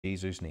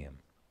Jesus' name.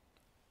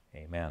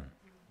 Amen.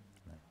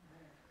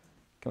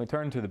 Can we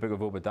turn to the book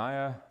of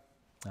Obadiah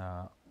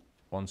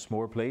once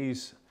more,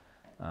 please?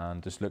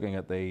 And just looking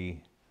at the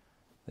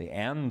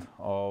end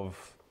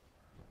of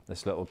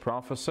this little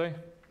prophecy.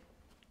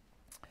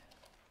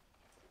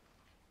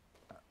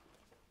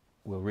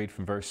 We'll read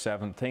from verse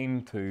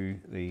 17 to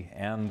the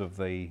end of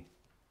the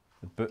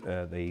book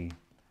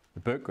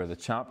or the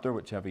chapter,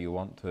 whichever you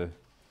want to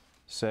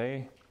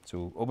say.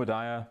 So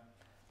Obadiah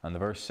and the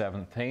verse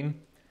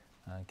 17.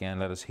 Again,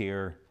 let us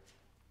hear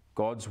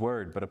God's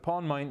word. But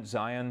upon Mount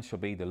Zion shall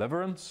be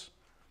deliverance,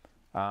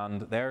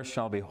 and there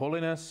shall be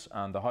holiness,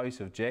 and the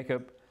house of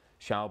Jacob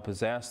shall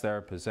possess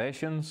their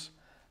possessions,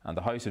 and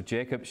the house of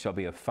Jacob shall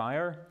be a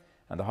fire,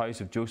 and the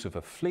house of Joseph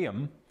a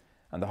flame,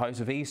 and the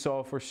house of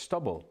Esau for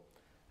stubble.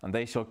 And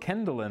they shall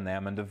kindle in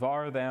them and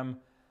devour them,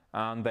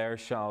 and there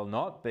shall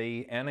not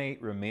be any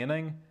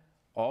remaining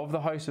of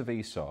the house of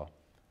Esau,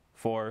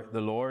 for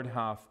the Lord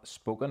hath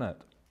spoken it.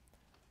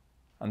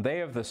 And they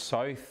of the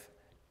south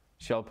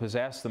shall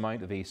possess the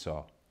mount of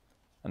Esau,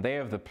 and they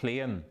of the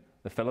plain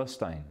the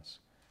Philistines.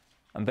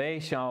 And they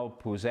shall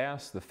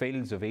possess the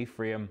fields of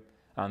Ephraim,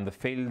 and the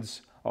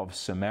fields of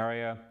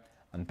Samaria,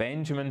 and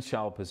Benjamin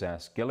shall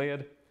possess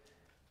Gilead.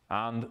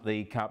 And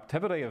the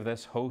captivity of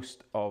this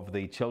host of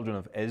the children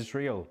of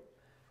Israel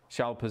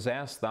shall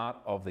possess that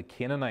of the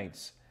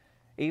Canaanites,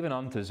 even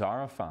unto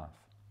Zarephath.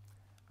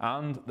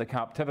 And the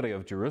captivity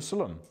of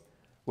Jerusalem,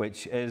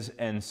 which is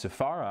in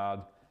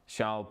Sepharad,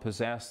 shall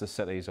possess the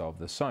cities of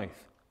the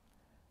south.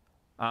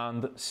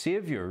 And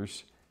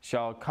Saviours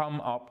shall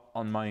come up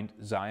on Mount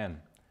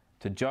Zion,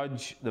 to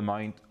judge the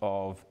mount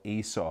of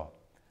Esau,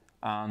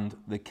 and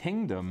the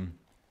kingdom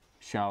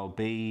shall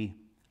be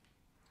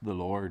the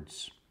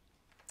Lord's.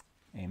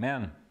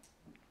 Amen.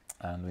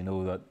 And we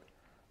know that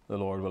the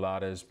Lord will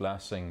add His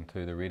blessing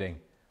to the reading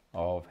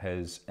of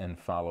His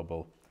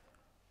infallible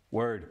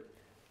word.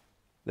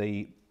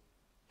 The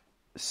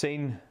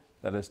scene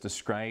that is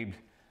described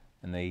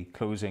in the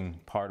closing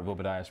part of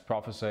Obadiah's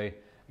prophecy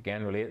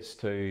again relates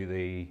to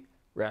the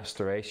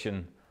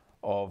restoration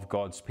of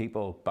God's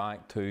people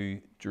back to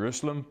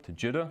Jerusalem, to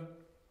Judah,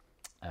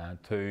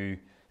 to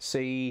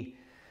see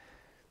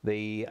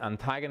the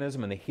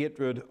antagonism and the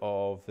hatred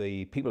of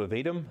the people of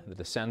Edom, the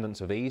descendants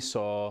of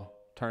Esau,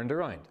 turned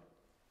around.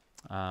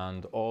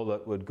 And all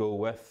that would go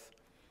with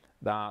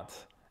that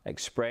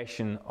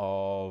expression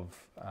of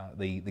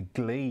the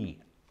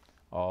glee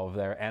of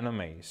their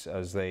enemies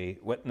as they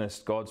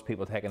witnessed God's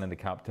people taken into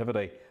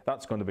captivity,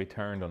 that's going to be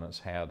turned on its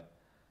head.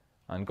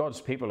 And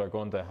God's people are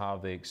going to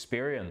have the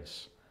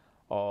experience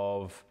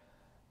of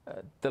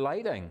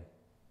delighting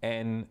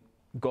in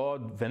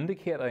God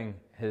vindicating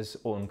His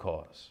own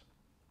cause.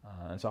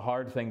 It's a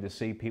hard thing to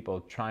see people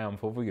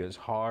triumph over you. It's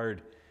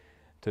hard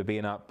to be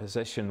in that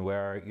position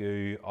where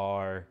you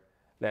are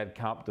led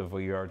captive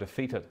or you are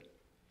defeated.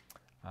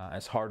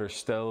 It's harder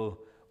still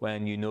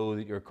when you know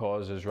that your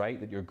cause is right,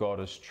 that your God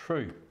is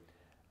true.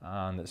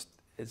 And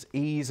it's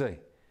easy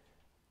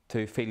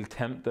to feel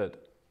tempted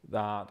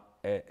that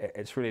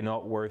it's really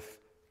not worth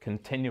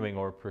continuing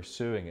or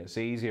pursuing. It's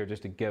easier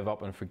just to give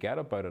up and forget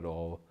about it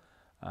all.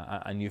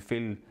 And you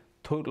feel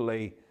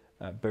totally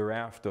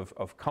bereft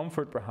of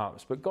comfort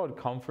perhaps. But God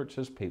comforts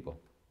His people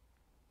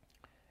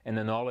in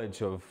the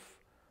knowledge of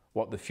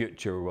what the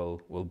future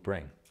will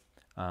bring.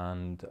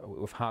 And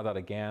we've had that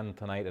again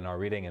tonight in our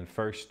reading in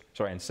 2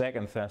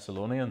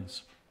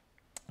 Thessalonians,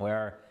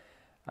 where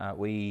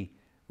we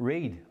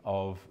read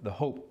of the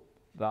hope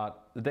that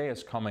the day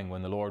is coming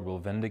when the Lord will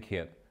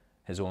vindicate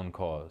His own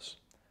cause.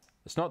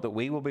 It's not that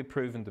we will be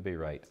proven to be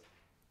right,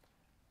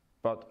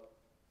 but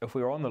if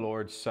we are on the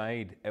Lord's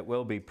side, it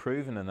will be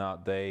proven in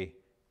that day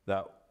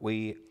that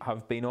we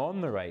have been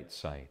on the right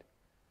side.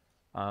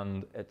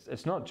 And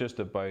it's not just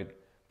about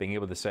being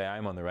able to say,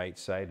 I'm on the right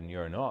side and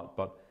you're not,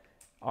 but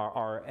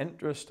our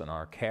interest and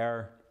our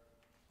care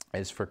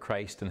is for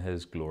Christ and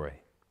His glory.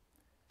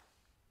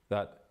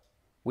 That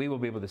we will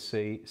be able to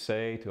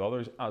say to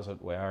others, as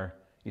it were,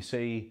 you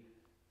see,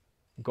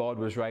 God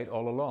was right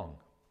all along.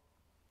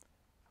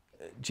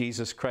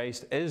 Jesus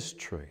Christ is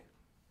true.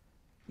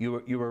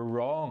 You were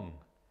wrong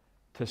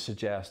to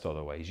suggest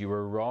otherwise. You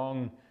were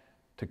wrong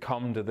to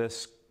come to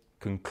this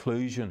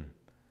conclusion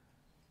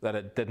that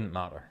it didn't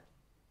matter.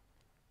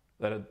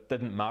 That it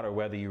didn't matter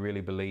whether you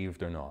really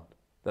believed or not.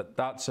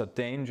 That's a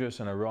dangerous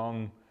and a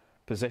wrong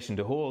position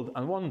to hold,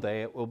 and one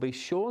day it will be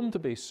shown to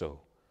be so.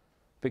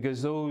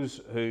 Because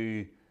those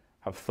who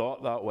have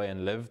thought that way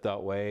and lived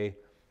that way,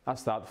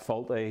 that's that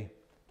faulty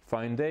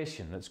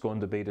foundation that's going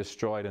to be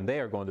destroyed, and they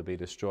are going to be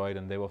destroyed,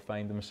 and they will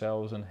find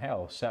themselves in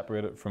hell,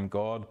 separated from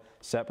God,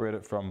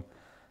 separated from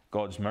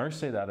God's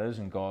mercy, that is,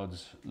 and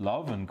God's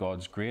love and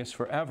God's grace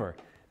forever,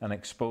 and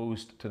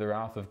exposed to the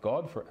wrath of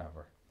God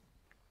forever.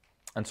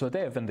 And so a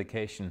day of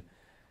vindication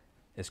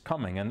is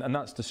coming, and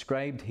that's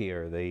described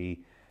here, the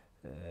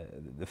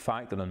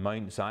fact that on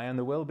Mount Zion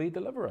there will be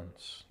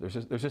deliverance.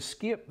 There's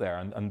escape there,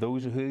 and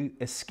those who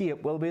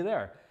escape will be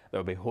there. There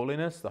will be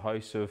holiness, the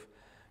house of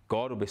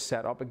God will be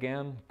set up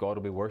again, God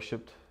will be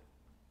worshipped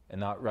in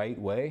that right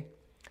way.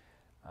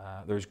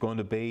 There's going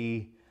to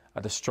be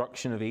a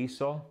destruction of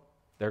Esau.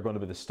 They're going to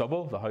be the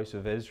stubble. The house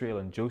of Israel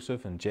and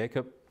Joseph and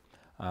Jacob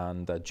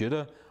and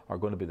Judah are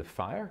going to be the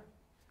fire.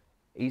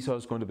 Esau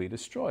is going to be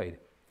destroyed.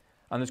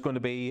 And there's going to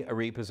be a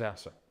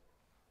repossessor.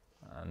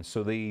 And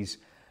so these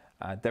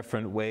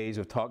different ways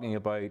of talking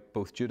about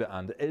both Judah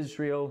and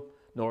Israel,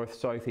 north,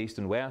 south, east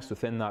and west,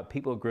 within that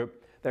people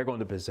group, they're going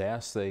to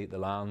possess the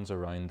lands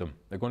around them.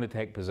 They're going to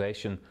take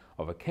possession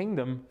of a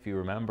kingdom, if you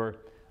remember,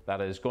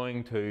 that is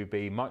going to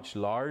be much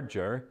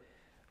larger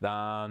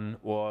than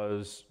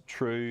was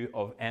true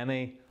of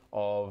any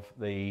of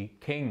the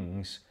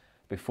kings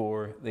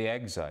before the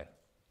exile.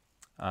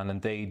 And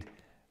indeed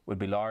would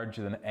be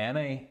larger than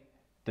any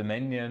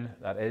dominion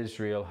that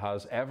Israel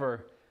has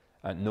ever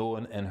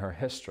known in her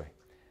history.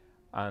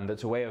 And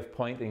it's a way of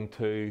pointing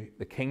to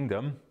the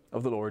kingdom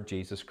of the Lord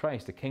Jesus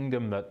Christ, a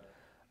kingdom that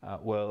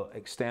will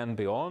extend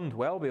beyond,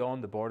 well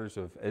beyond the borders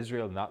of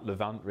Israel in that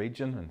Levant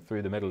region and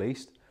through the Middle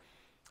East,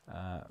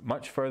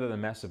 much further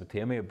than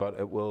Mesopotamia, but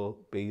it will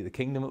be the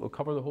kingdom that will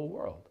cover the whole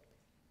world.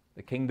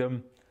 The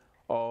kingdom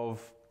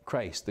of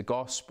Christ, the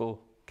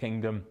gospel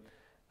kingdom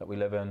that we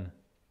live in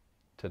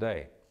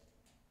today.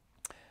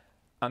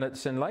 And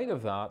it's in light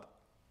of that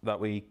that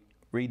we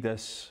read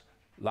this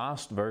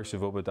last verse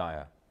of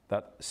Obadiah,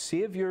 that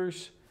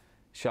Saviours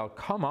shall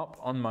come up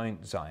on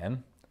Mount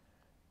Zion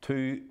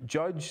to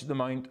judge the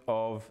mount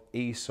of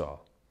Esau,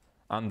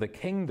 and the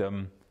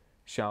kingdom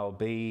shall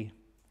be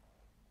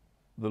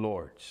the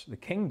Lord's. The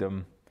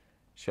kingdom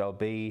shall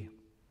be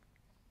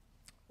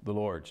the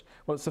Lord's.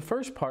 Well, it's the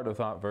first part of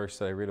that verse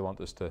that I really want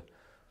us to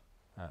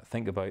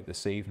think about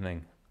this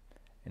evening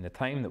in the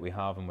time that we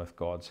have and with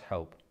God's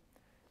help.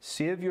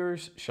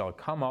 Saviours shall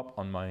come up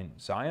on Mount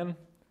Zion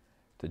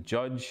to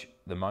judge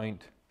the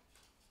mount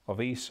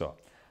of Esau.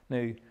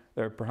 Now,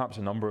 there are perhaps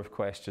a number of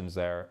questions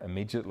there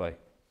immediately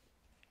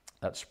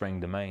that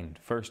spring to mind.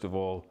 First of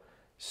all,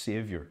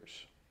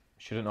 Saviours.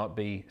 Should it not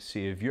be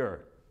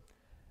Saviour?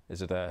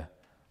 Is it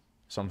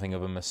something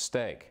of a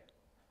mistake?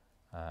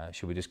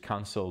 Should we just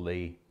cancel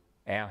the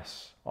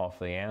S off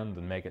the end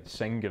and make it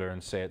singular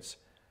and say it's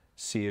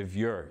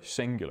Saviour,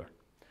 singular?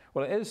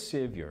 Well, it is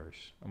Saviours,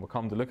 and we'll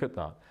come to look at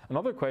that.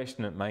 Another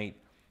question that might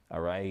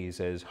arise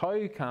is,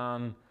 how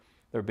can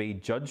there be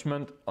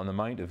judgment on the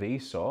mount of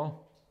Esau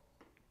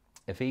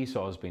if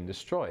Esau has been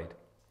destroyed?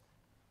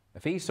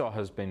 If Esau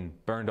has been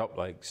burned up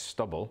like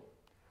stubble,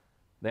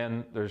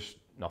 then there's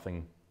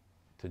nothing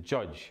to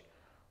judge,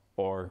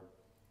 or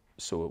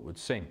so it would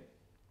seem.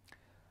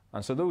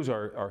 And so those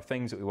are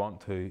things that we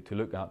want to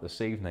look at this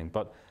evening.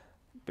 But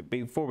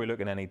before we look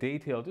in any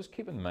detail, just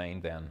keep in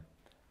mind then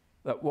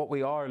that what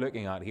we are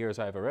looking at here, as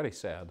I've already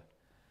said,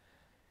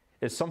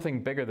 is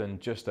something bigger than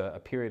just a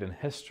period in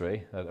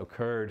history that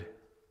occurred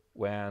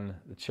when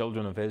the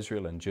children of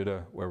Israel and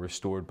Judah were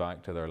restored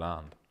back to their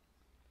land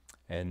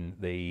in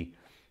the,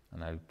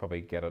 and I'll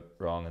probably get it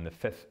wrong, in the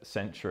 5th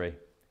century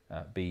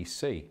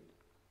BC.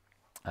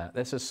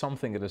 This is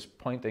something that is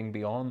pointing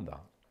beyond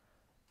that.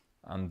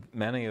 And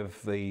many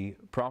of the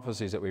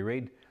prophecies that we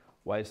read,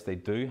 whilst they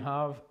do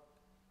have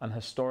an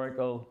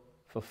historical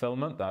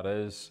fulfillment, that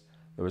is,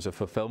 there was a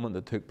fulfillment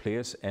that took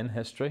place in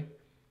history,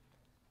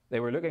 they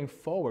were looking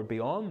forward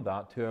beyond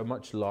that to a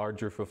much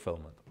larger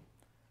fulfillment,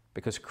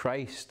 because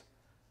Christ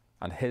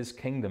and His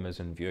kingdom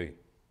is in view.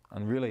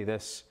 And really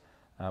this,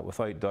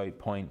 without doubt,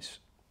 points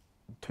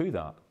to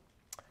that.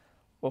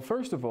 Well,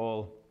 first of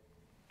all,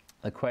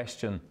 the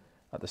question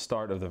at the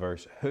start of the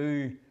verse,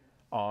 who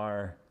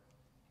are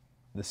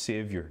the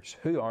Saviours?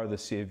 Who are the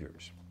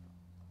Saviours?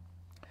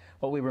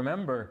 Well, we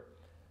remember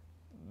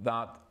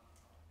that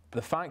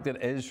the fact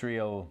that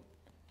Israel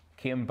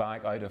came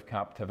back out of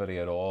captivity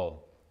at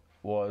all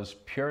was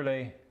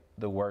purely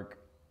the work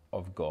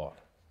of God.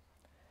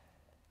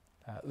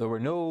 There were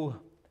no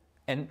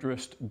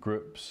interest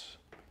groups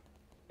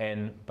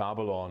in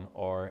Babylon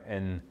or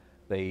in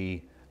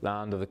the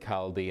land of the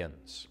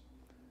Chaldeans.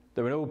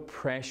 There were no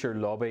pressure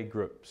lobby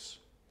groups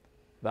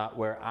that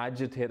were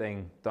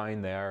agitating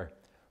down there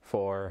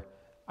for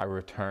a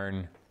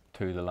return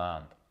to the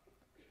land.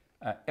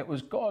 It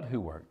was God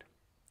who worked.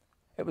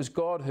 It was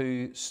God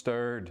who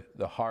stirred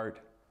the heart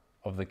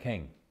of the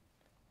king,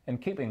 in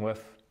keeping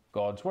with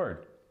God's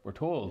word. We're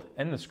told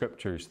in the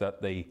scriptures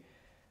that the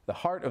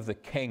heart of the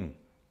king,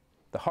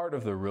 the heart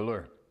of the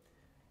ruler,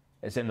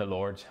 is in the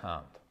Lord's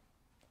hand.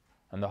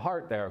 And the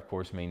heart there, of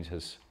course, means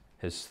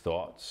his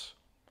thoughts.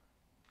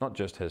 Not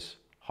just his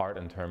heart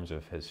in terms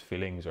of his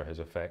feelings or his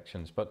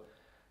affections, but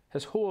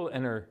his whole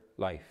inner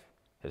life.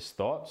 His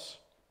thoughts,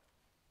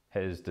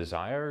 his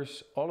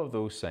desires, all of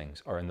those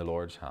things are in the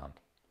Lord's hand.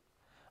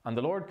 And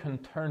the Lord can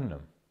turn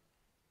them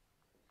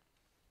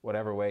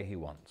whatever way He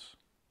wants.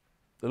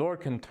 The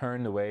Lord can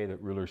turn the way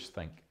that rulers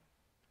think.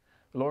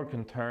 The Lord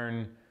can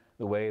turn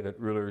the way that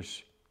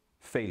rulers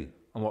feel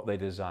and what they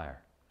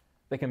desire.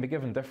 They can be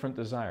given different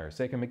desires.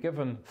 They can be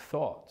given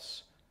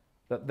thoughts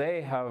that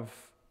they have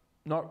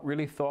not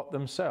really thought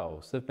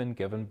themselves. They've been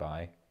given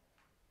by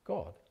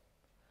God.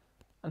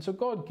 And so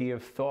God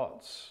gave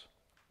thoughts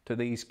to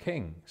these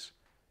kings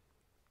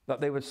that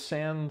they would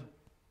send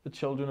the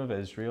children of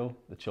Israel,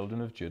 the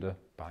children of Judah,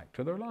 back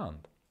to their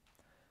land.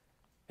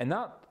 In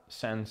that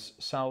sense,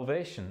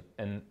 salvation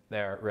in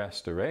their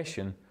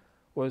restoration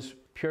was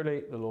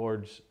purely the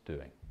Lord's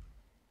doing.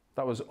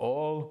 That was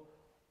all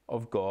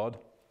of God.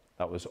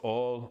 That was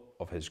all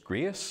of His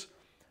grace.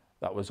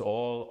 That was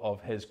all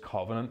of His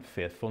covenant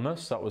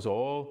faithfulness. That was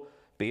all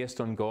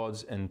based on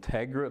God's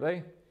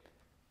integrity,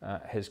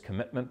 His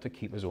commitment to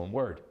keep His own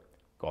word.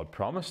 God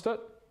promised it,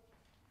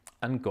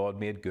 and God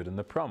made good in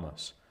the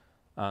promise.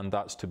 And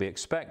that's to be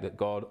expected.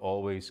 God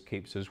always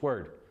keeps His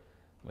word.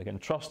 We can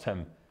trust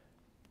Him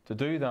to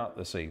do that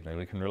this evening.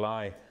 We can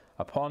rely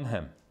upon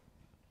Him.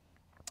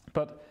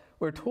 But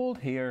we're told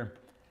here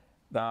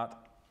that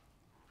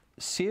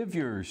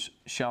Saviours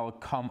shall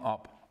come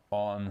up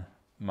on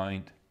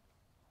Mount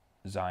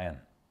Zion.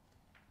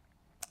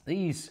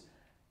 These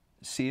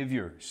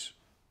Saviours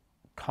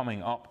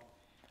coming up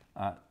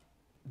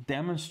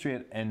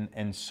demonstrate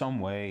in some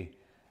way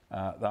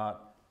that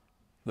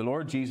the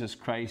Lord Jesus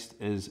Christ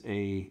is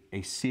a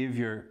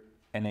Saviour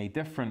in a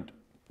different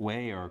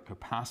way or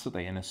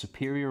capacity, in a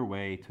superior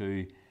way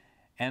to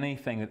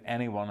anything that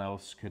anyone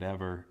else could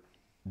ever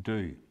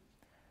do.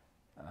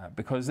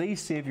 Because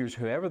these Saviours,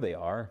 whoever they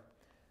are,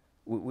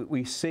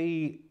 we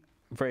see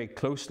very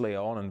closely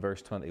on in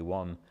verse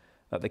 21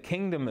 that the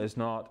kingdom is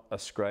not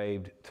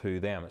ascribed to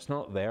them. It's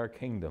not their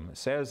kingdom. It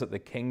says that the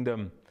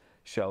kingdom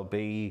shall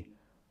be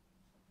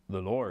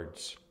the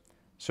Lord's.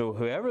 So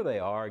whoever they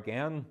are,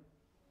 again,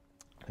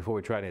 before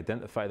we try to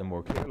identify them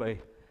more clearly,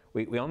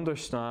 we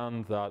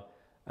understand that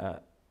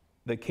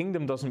the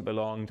kingdom doesn't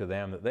belong to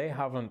them, that they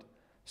haven't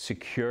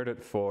secured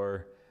it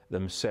for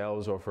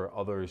themselves or for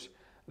others.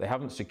 They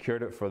haven't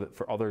secured it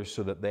for others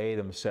so that they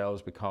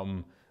themselves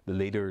become the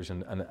leaders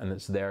and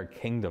it's their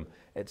kingdom.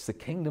 It's the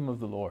kingdom of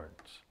the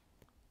Lord's.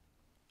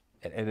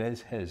 It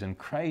is His. And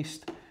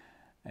Christ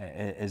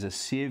is a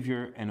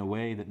Saviour in a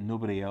way that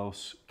nobody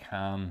else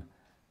can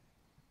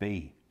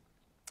be.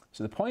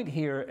 So the point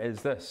here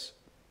is this,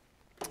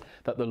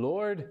 that the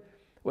Lord,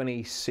 when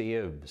He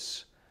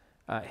saves,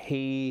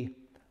 He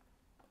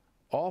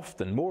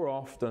often, more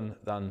often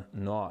than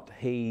not,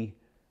 He,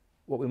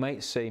 what we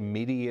might say,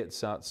 mediates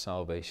that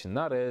salvation.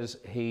 That is,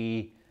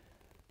 He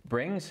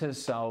brings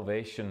His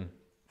salvation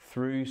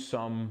through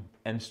some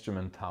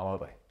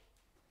instrumentality.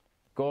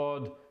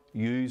 God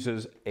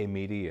uses a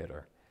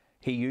mediator.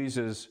 He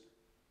uses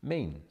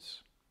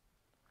means.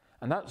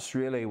 And that's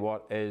really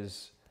what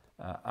is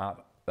at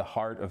the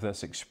heart of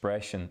this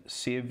expression,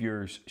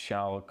 Saviours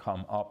shall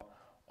come up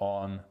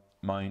on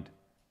Mount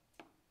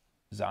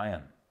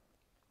Zion.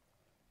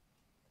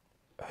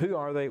 Who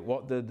are they?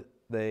 What did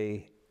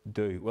they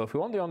do? Well, if we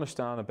want to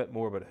understand a bit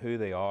more about who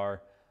they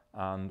are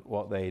and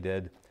what they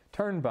did,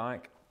 turn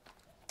back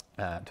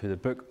to the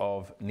book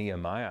of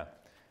Nehemiah.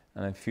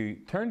 And if you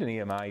turn to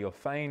Nehemiah, you'll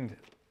find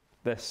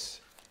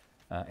this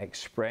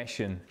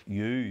expression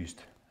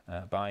used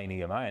by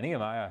Nehemiah.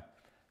 Nehemiah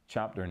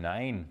chapter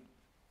 9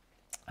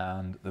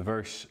 and the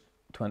verse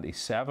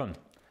 27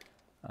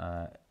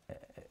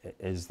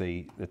 is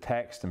the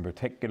text in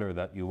particular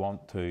that you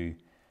want to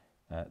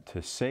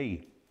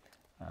see.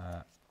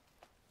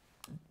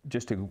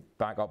 Just to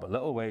back up a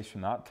little ways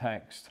from that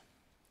text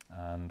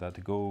and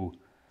to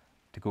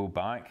go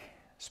back,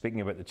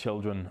 speaking about the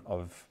children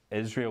of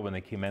Israel when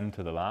they came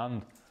into the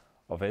land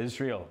of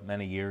Israel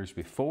many years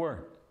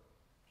before.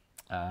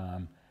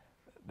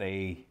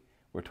 They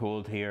were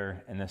told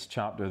here in this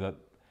chapter that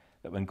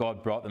when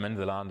God brought them into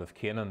the land of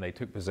Canaan, they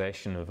took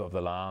possession of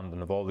the land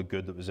and of all the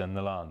good that was in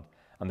the land,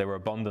 and they were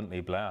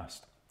abundantly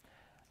blessed.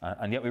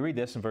 And yet we read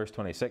this in verse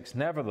 26,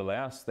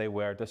 nevertheless they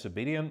were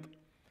disobedient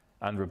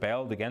and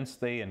rebelled against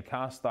thee, and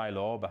cast thy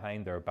law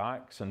behind their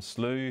backs, and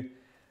slew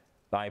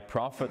thy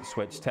prophets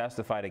which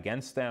testified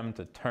against them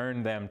to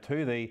turn them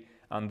to thee,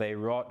 and they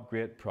wrought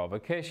great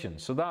provocation.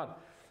 So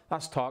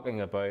that's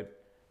talking about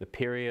the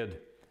period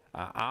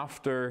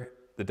after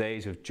the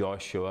days of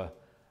Joshua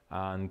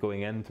and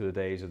going into the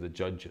days of the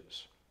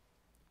judges.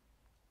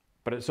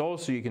 But it's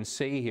also, you can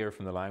see here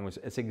from the language,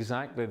 it's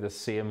exactly the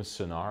same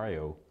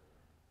scenario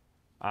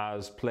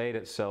as played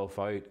itself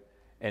out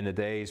in the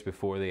days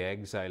before the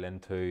exile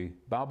into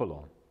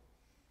Babylon.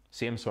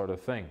 Same sort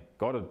of thing.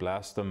 God had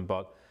blessed them,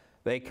 but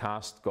they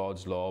cast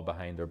God's law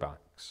behind their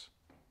backs.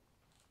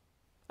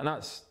 And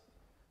that's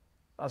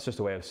just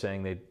a way of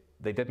saying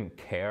they didn't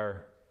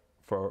care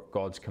for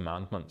God's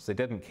commandments. They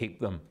didn't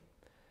keep them.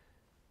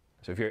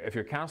 So if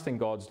you're casting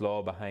God's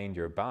law behind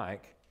your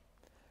back,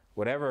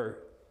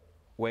 whatever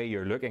way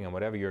you're looking and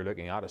whatever you're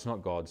looking at, it's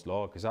not God's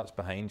law, because that's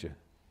behind you.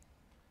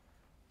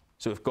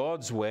 So if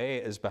God's way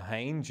is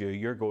behind you,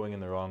 you're going in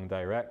the wrong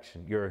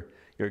direction. You're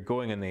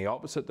going in the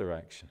opposite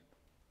direction.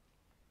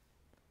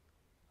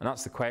 And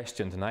that's the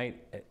question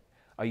tonight.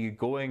 Are you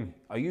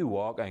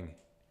walking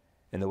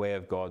in the way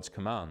of God's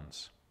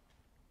commands?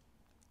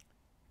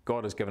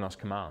 God has given us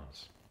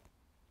commands.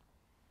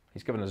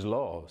 He's given us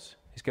laws.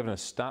 He's given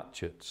us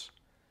statutes.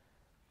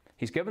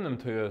 He's given them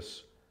to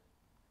us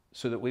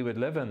so that we would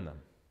live in them,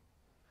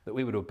 that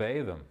we would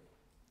obey them,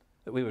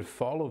 that we would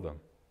follow them.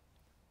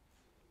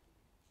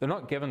 They're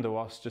not given to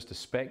us just to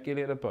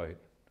speculate about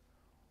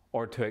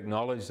or to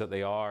acknowledge that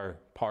they are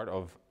part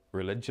of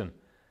religion.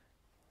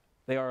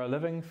 They are a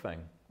living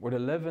thing. We're to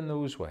live in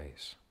those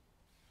ways.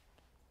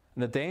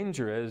 And the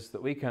danger is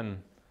that we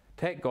can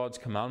take God's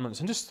commandments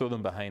and just throw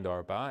them behind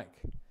our back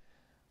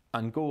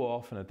and go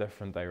off in a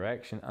different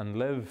direction and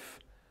live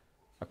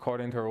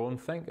according to our own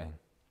thinking.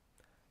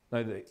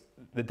 Now,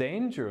 the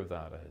danger of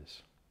that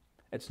is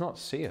it's not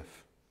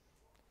safe.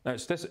 Now,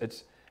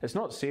 it's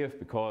not safe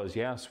because,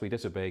 yes, we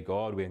disobey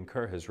God, we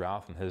incur His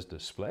wrath and His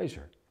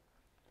displeasure.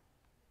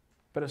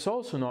 But it's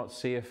also not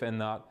safe in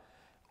that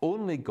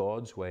only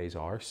God's ways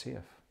are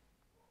safe.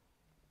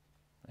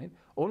 Right?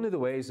 Only the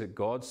ways that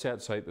God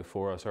sets out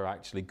before us are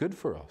actually good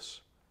for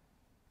us.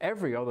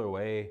 Every other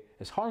way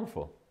is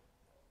harmful.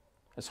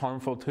 It's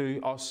harmful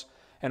to us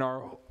in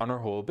our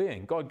whole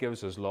being. God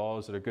gives us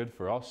laws that are good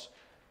for us,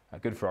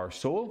 good for our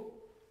soul,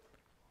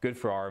 good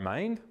for our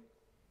mind,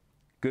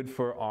 good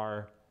for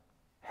our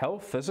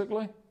health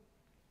physically.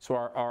 So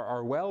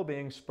our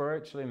well-being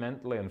spiritually,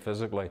 mentally and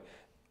physically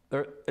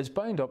is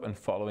bound up in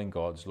following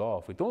God's law.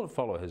 If we don't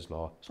follow His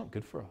law, it's not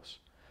good for us.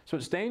 So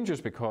it's dangerous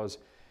because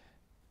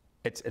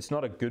it's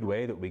not a good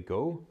way that we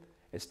go.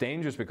 It's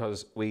dangerous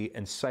because we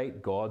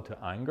incite God to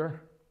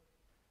anger.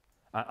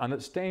 And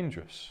it's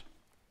dangerous.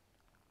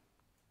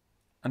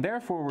 And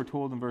therefore we're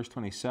told in verse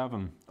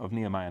 27 of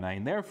Nehemiah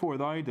 9, "Therefore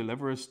thou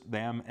deliverest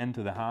them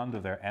into the hand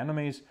of their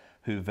enemies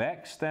who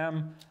vexed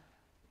them.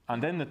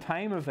 And in the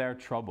time of their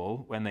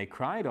trouble, when they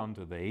cried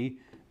unto thee,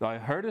 thou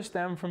heardest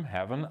them from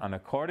heaven, and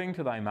according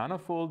to thy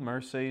manifold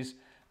mercies,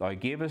 thou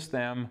gavest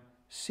them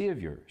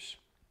Saviours,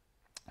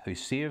 who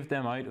saved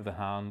them out of the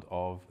hand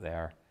of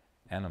their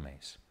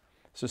enemies."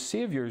 So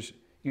Saviours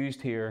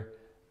used here,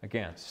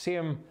 again,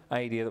 same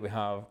idea that we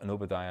have in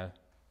Obadiah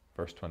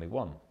verse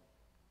 21.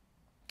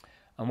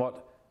 And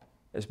what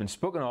has been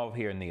spoken of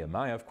here in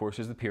Nehemiah, of course,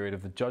 is the period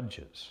of the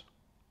judges.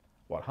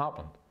 What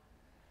happened?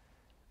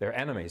 Their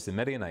enemies, the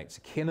Midianites,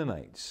 the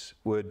Canaanites,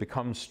 would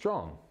become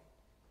strong,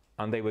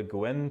 and they would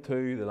go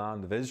into the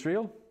land of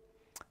Israel.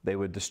 They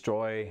would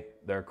destroy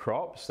their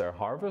crops, their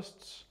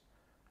harvests.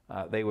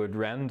 They would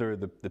render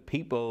the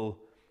people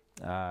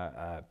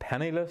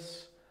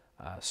penniless,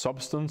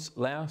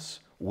 substance-less,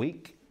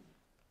 weak.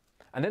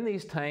 And in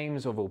these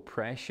times of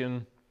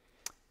oppression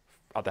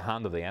at the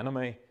hand of the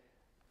enemy,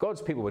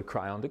 God's people would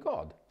cry unto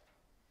God.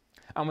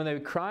 And when they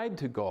cried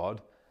to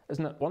God,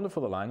 isn't it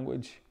wonderful, the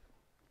language?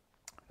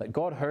 That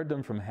God heard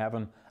them from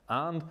heaven,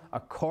 and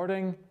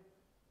according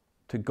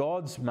to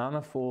God's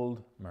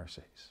manifold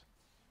mercies.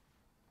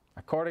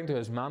 According to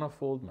His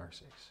manifold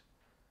mercies.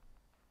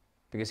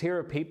 Because here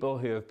are people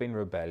who have been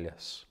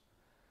rebellious.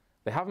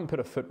 They haven't put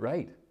a foot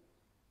right.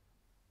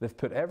 They've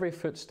put every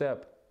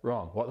footstep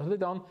wrong. What have they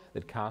done?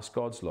 They'd cast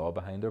God's law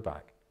behind their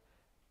back.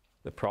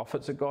 The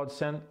prophets that God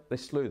sent, they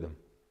slew them.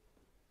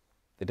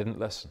 They didn't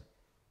listen.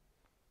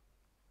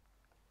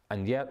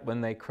 And yet when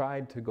they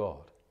cried to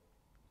God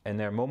in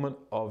their moment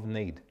of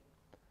need,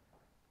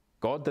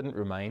 God didn't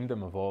remind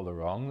them of all the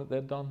wrong that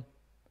they'd done.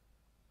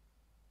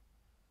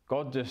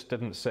 God just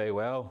didn't say,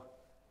 well,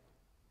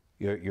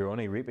 you're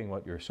only reaping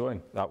what you're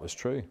sowing. That was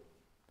true.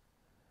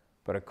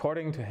 But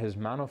according to His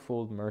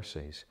manifold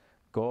mercies,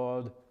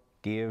 God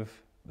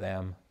gave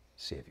them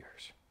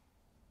Saviours.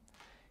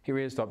 He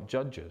raised up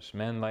judges,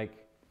 men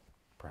like,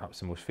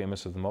 perhaps the most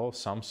famous of them all,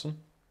 Samson,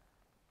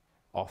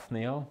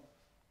 Othniel,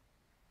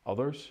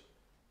 others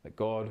that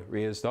God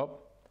raised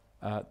up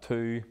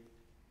to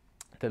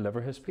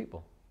deliver His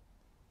people.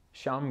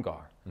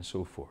 Shamgar and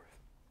so forth.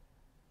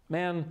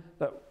 Men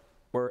that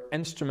were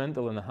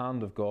instrumental in the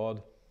hand of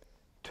God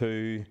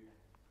to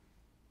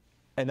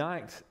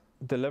enact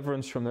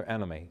deliverance from their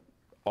enemy,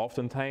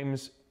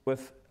 oftentimes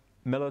with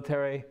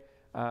military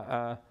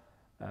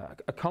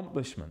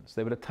accomplishments.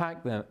 They would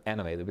attack the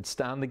enemy, they would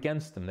stand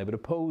against them, they would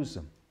oppose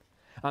them,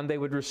 and they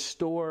would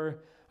restore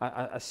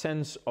a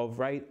sense of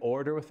right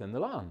order within the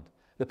land.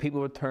 The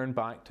people would turn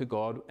back to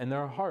God in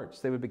their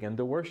hearts. They would begin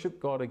to worship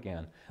God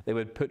again. They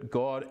would put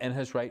God in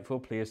His rightful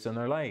place in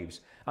their lives.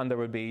 And there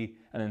would be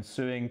an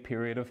ensuing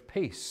period of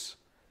peace,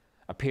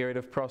 a period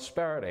of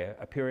prosperity,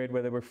 a period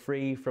where they were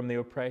free from the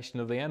oppression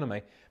of the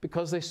enemy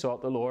because they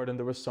sought the Lord, and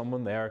there was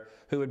someone there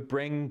who would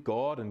bring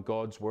God and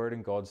God's word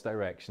and God's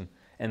direction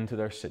into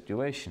their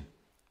situation.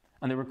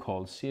 And they were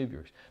called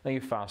Saviours. Now you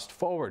fast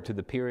forward to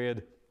the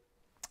period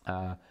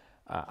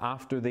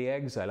after the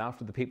exile,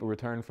 after the people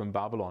return from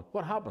Babylon.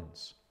 What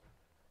happens?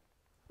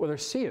 Well, they're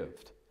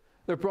saved.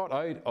 They're brought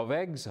out of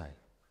exile.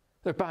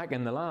 They're back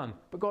in the land.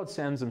 But God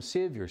sends them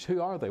Saviours.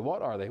 Who are they?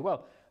 What are they?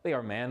 Well, they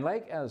are men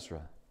like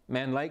Ezra,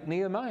 men like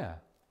Nehemiah,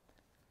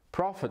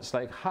 prophets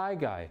like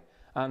Haggai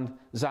and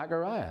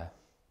Zechariah,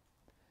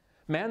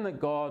 men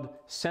that God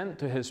sent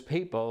to His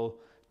people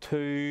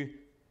to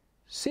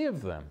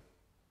save them.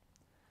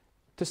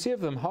 To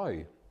save them how?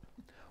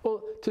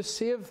 Well, to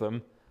save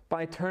them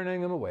by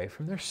turning them away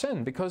from their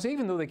sin. Because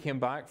even though they came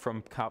back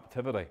from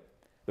captivity,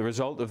 the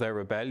result of their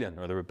rebellion,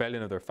 or the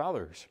rebellion of their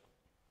fathers,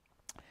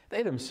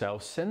 they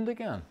themselves sinned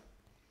again.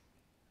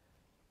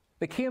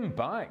 They came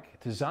back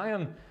to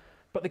Zion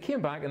But they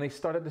came back and they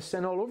started to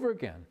sin all over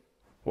again.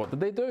 What did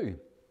they do?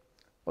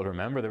 Well,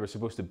 remember, they were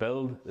supposed to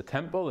build the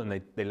temple,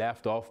 and they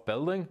left off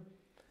building.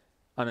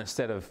 And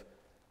instead of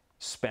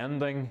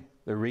spending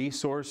the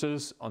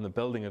resources on the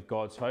building of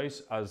God's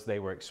house as they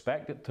were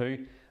expected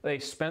to, they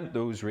spent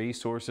those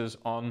resources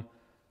on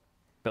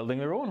building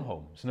their own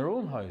homes and their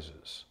own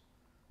houses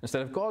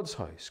instead of God's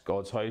house.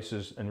 God's house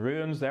is in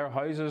ruins. Their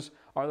houses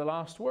are the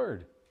last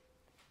word.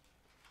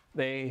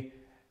 They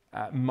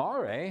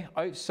marry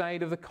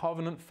outside of the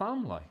covenant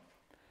family.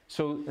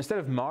 So instead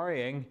of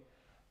marrying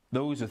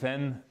those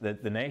within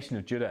the nation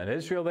of Judah and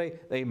Israel,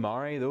 they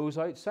marry those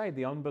outside,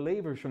 the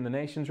unbelievers from the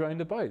nations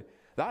round about.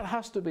 That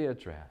has to be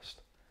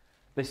addressed.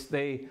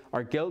 They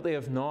are guilty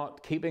of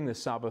not keeping the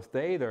Sabbath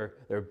day.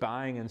 They're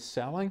buying and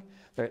selling.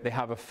 They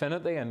have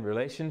affinity and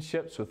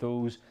relationships with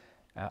those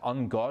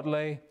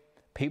ungodly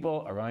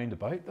people around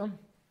about them.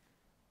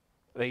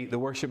 The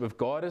worship of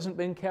God isn't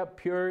being kept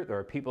pure. There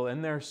are people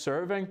in there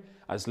serving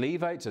as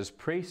Levites, as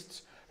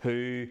priests,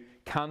 who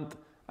can't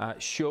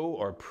show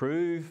or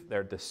prove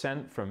their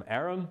descent from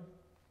Aaron.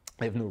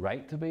 They have no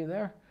right to be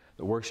there.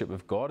 The worship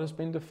of God has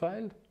been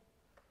defiled.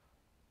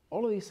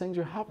 All of these things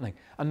are happening.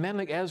 And men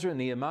like Ezra,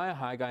 Nehemiah,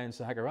 Haggai, and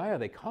Zechariah,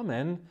 they come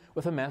in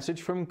with a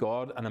message from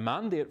God and a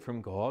mandate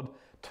from God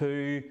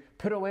to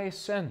put away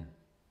sin,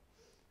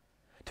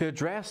 to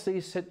address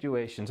these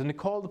situations, and to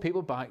call the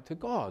people back to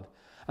God.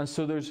 And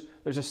so there's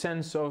a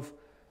sense of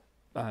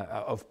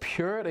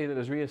purity that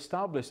is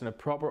reestablished in a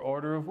proper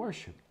order of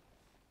worship,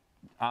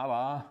 a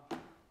la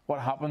what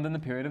happened in the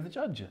period of the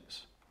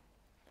judges.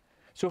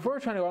 So if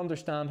we're trying to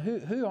understand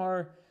who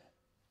are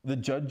the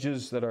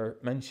judges that are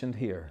mentioned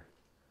here,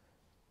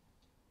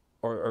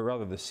 or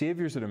rather the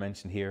Saviours that are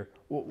mentioned here,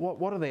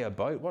 what are they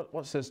about?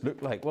 What's this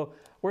look like? Well,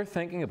 we're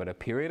thinking about a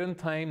period in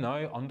time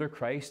now under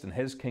Christ and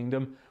His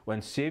kingdom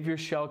when Saviours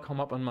shall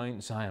come up on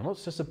Mount Zion.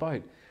 What's this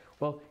about?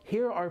 Well,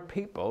 here are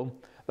people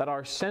that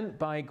are sent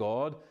by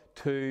God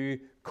to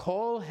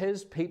call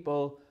His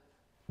people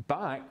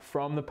back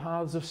from the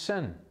paths of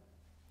sin.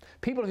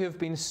 People who have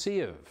been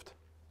saved.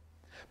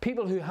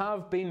 People who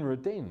have been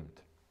redeemed.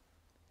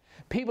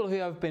 People who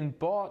have been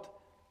bought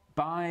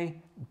by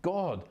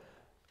God.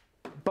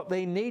 But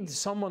they need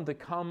someone to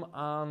come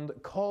and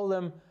call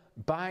them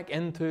back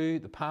into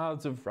the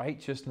paths of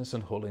righteousness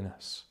and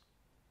holiness.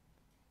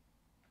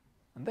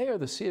 And they are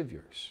the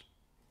Saviours.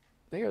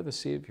 They are the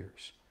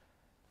Saviours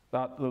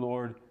that the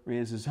Lord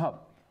raises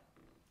up.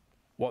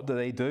 What do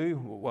they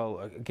do? Well,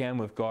 again,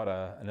 we've got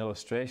an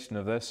illustration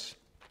of this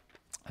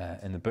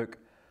in the book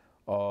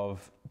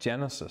of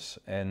Genesis,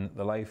 in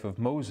the life of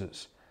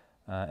Moses.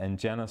 In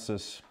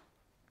Genesis,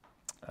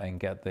 I can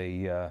get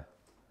the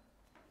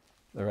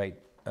right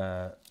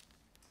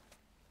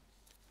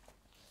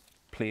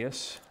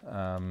place.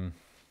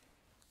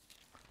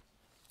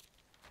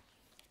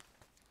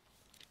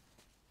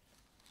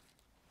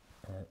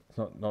 It's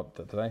not.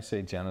 Did I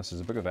say Genesis?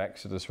 The book of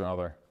Exodus,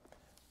 rather.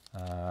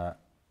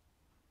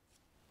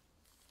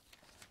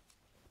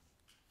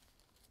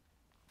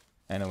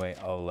 Anyway,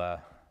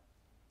 I'll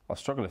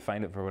struggle to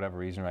find it for whatever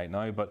reason right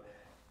now. But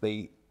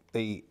the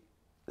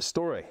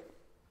story,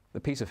 the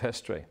piece of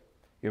history.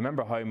 You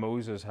remember how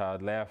Moses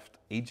had left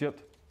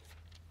Egypt,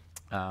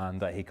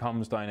 and he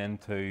comes down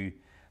into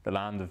the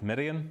land of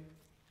Midian,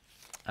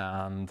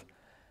 and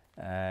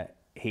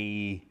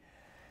he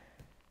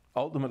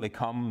ultimately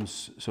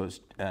comes, so it's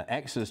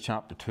Exodus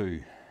chapter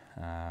 2.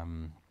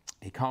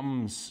 He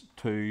comes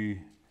to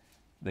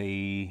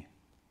the,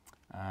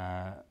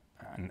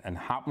 and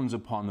happens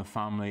upon the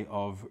family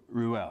of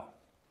Reuel.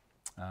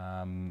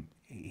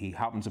 He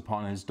happens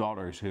upon his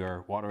daughters who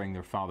are watering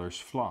their father's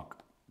flock.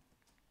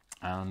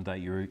 And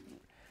you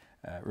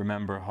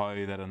remember how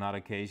that on that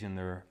occasion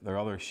there are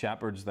other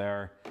shepherds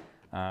there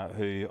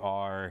who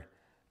are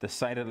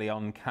decidedly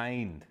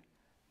unkind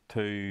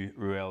to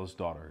Reuel's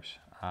daughters,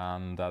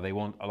 and they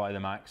won't allow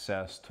them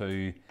access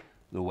to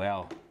the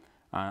well.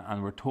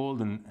 And we're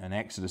told in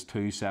Exodus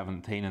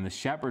 2:17, and the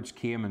shepherds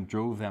came and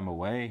drove them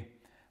away,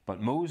 but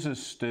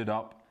Moses stood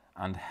up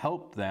and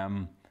helped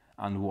them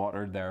and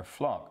watered their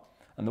flock.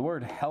 And the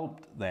word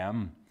helped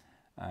them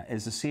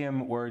is the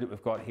same word that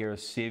we've got here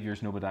as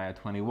Saviours in Obadiah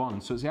 21.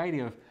 So it's the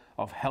idea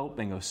of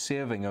helping, of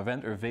saving, of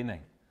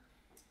intervening.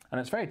 And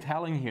it's very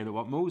telling here that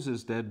what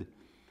Moses did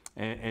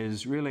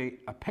is really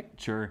a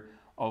picture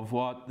of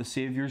what the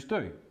Saviours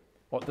do.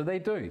 What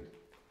do?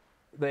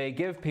 They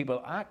give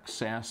people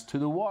access to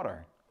the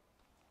water.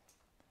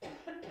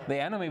 The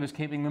enemy was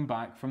keeping them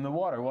back from the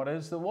water. What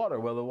is the water?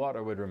 Well, the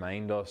water would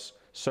remind us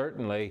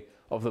certainly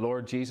of the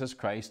Lord Jesus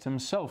Christ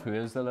Himself, who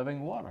is the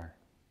living water.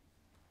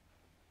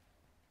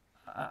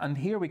 And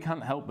here we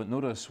can't help but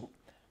notice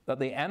that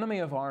the enemy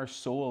of our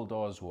soul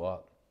does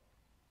what?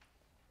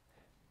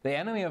 The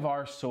enemy of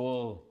our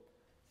soul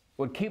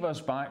would keep us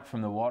back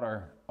from the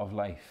water of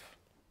life.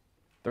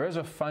 There is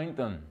a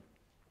fountain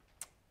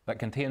that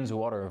contains the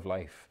water of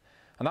life.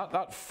 And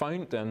that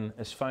fountain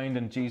is found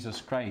in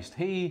Jesus Christ.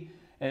 He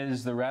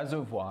is the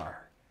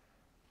reservoir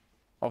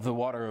of the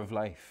water of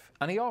life.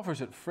 And He offers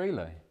it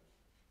freely.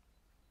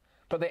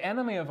 But the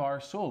enemy of our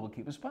soul will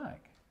keep us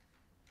back.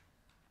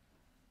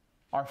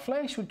 Our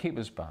flesh would keep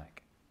us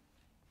back.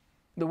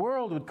 The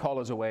world would call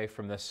us away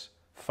from this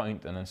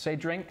fountain and say,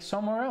 drink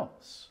somewhere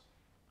else.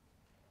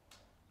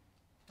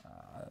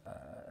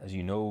 As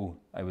you know,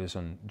 I was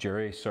on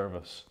jury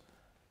service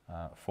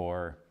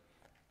for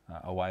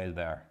a while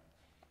there.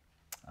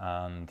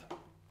 And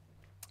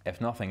if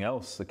nothing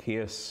else, the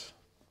case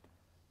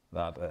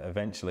that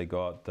eventually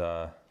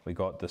we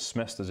got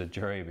dismissed as a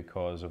jury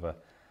because of a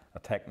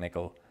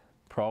technical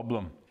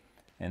problem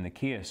in the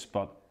case.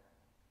 But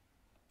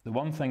the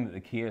one thing that the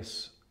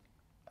case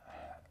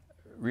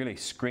really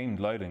screamed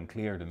loud and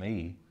clear to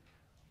me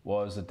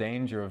was the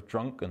danger of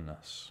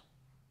drunkenness.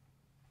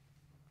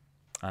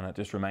 And it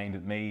just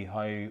reminded me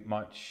how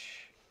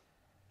much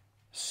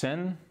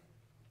sin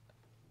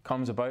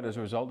comes about as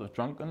a result of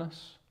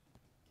drunkenness,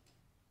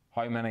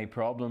 how many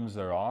problems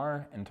there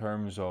are in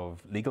terms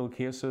of legal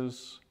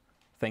cases,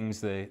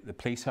 things the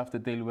police have to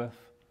deal with,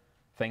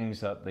 things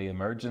that the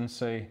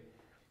emergency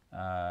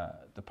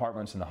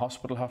departments in the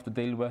hospital have to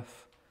deal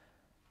with,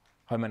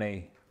 how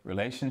many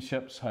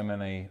relationships, how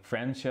many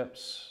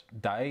friendships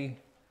die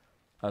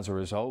as a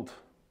result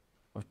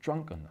of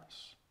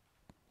drunkenness.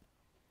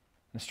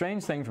 The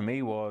strange thing for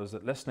me was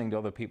that listening to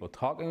other people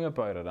talking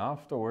about it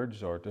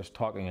afterwards, or just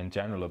talking in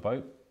general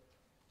about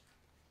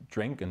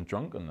drink and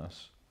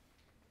drunkenness,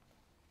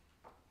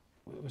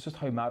 it was just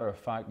how matter of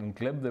fact and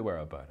glib they were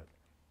about it.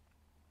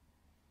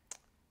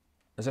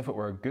 As if it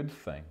were a good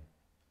thing,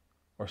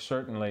 or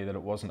certainly that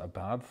it wasn't a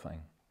bad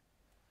thing.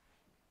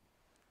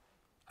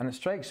 And it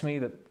strikes me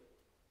that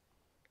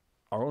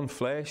our own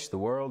flesh, the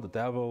world, the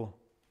devil,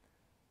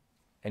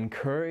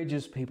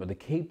 encourages people to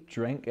keep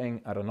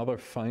drinking at another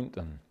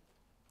fountain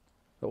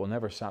that will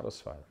never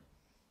satisfy them.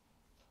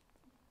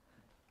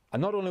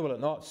 And not only will it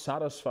not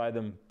satisfy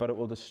them, but it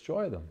will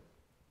destroy them.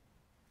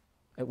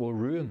 It will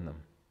ruin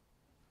them.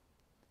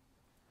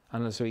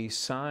 And as we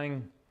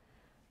sang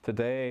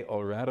today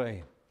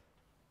already,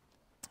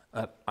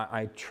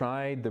 I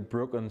tried the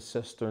broken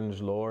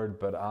cisterns, Lord,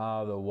 but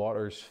the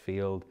waters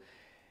failed.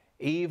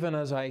 Even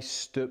as I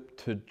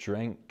stooped to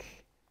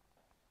drink,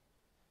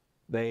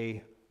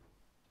 they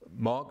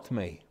mocked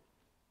me.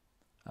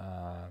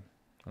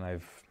 And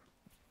I've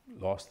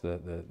lost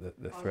the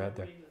thread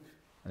there.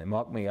 And they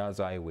mocked me as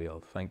I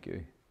wailed. Thank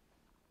you,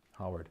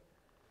 Howard.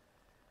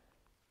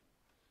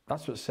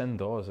 That's what sin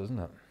does, isn't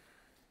it?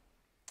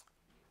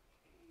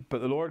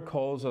 But the Lord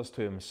calls us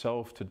to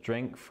himself to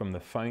drink from the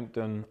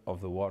fountain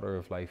of the water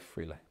of life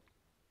freely.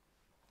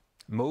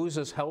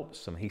 Moses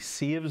helps them. He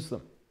saves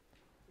them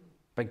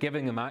by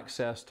giving them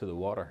access to the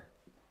water,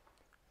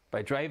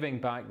 by driving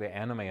back the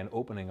enemy and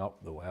opening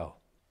up the well.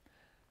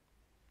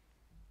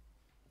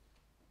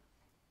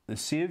 The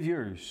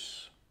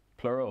Saviours,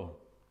 plural,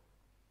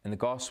 in the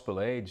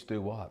gospel age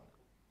do what?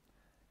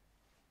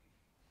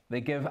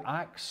 They give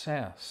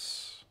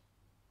access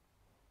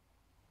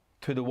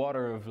to the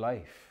water of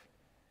life.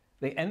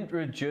 They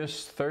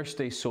introduce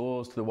thirsty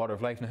souls to the water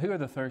of life. Now, who are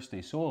the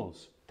thirsty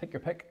souls? Take your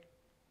pick.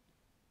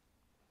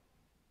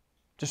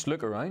 Just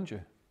look around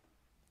you.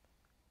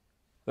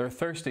 There are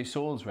thirsty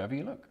souls wherever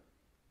you look.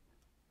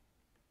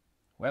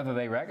 Whether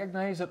they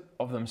recognize it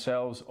of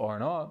themselves or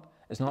not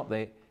is not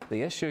the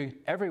issue.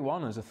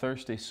 Everyone is a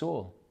thirsty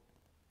soul.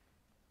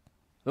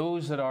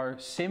 Those that are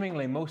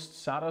seemingly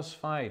most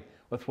satisfied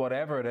with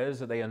whatever it is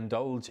that they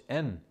indulge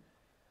in.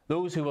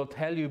 Those who will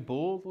tell you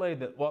boldly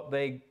that what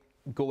they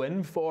go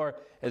in for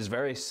is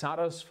very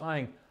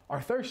satisfying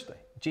are thirsty.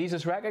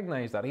 Jesus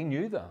recognized that. He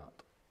knew that.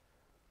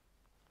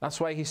 That's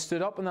why he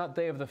stood up on that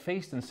day of the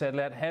feast and said,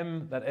 let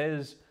him that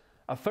is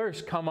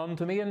athirst come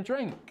unto me and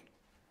drink.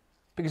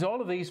 Because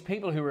all of these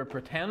people who were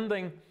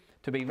pretending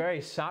to be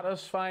very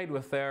satisfied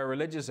with their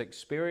religious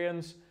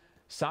experience,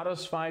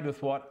 satisfied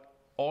with what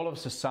all of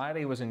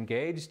society was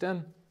engaged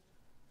in,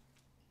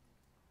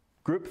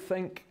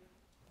 groupthink,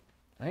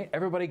 right?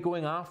 Everybody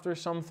going after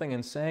something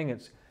and saying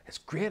it's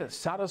great, it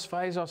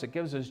satisfies us, it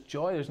gives us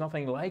joy, there's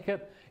nothing like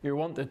it, you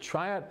want to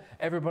try it,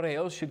 everybody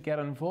else should get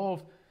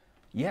involved.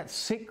 Yet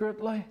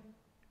secretly,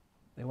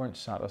 they weren't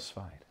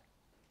satisfied.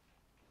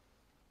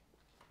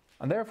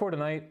 And therefore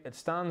tonight, it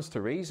stands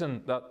to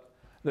reason that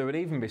there would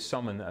even be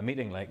some in a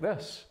meeting like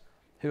this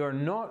who are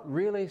not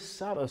really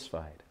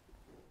satisfied,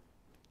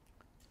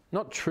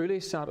 not truly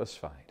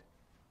satisfied,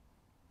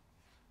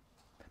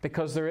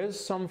 because there is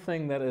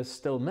something that is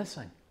still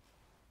missing.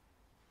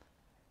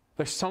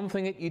 There's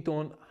something that you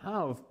don't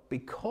have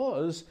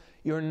because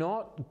you're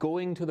not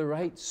going to the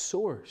right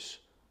source.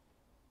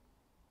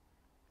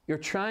 You're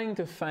trying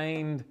to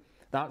find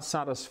that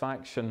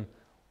satisfaction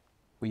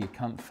where you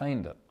can't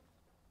find it.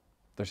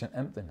 There's an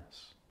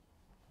emptiness.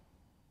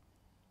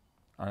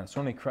 And it's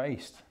only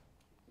Christ,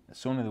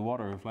 it's only the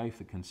water of life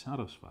that can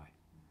satisfy.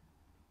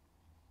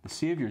 The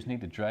Saviours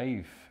need to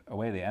drive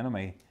away the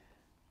enemy,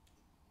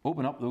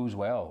 open up those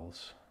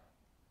wells,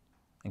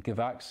 and give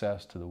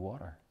access to the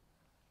water,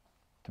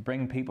 to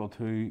bring people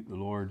to the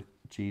Lord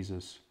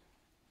Jesus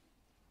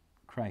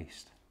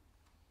Christ.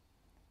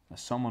 As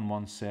someone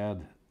once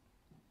said,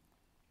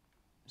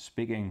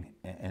 speaking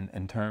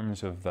in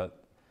terms of that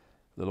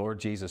The Lord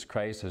Jesus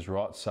Christ has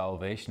wrought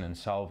salvation, and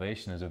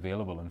salvation is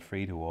available and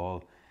free to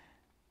all.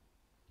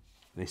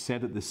 They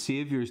said that the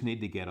Saviours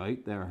need to get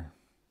out there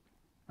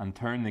and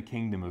turn the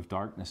kingdom of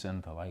darkness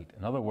into light.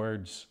 In other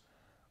words,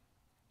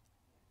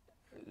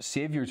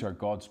 Saviours are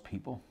God's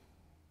people.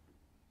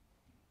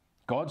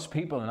 God's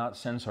people in that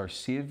sense are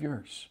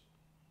Saviours.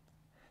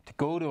 To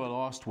go to a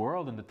lost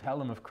world and to tell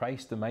them of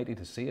Christ the mighty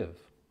to save.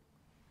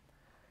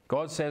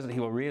 God says that He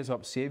will raise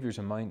up Saviours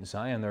in Mount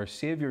Zion. There are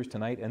Saviours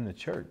tonight in the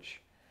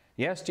church.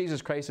 Yes,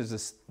 Jesus Christ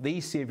is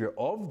the Saviour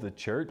of the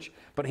church,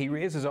 but He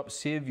raises up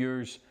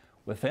Saviours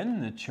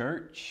within the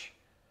church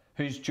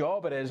whose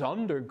job it is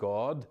under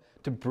God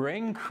to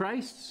bring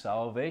Christ's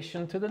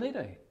salvation to the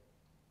needy.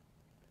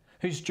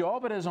 Whose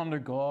job it is under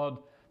God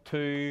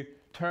to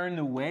turn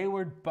the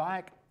wayward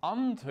back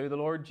unto the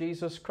Lord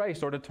Jesus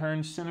Christ, or to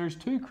turn sinners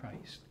to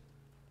Christ.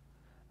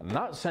 In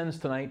that sense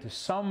tonight, to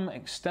some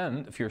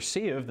extent, if you're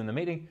saved in the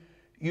meeting,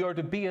 you are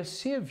to be a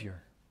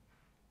Saviour.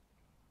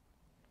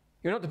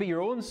 You're not to be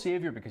your own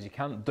Saviour because you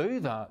can't do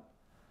that.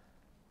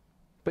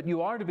 But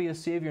you are to be a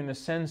Saviour in the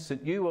sense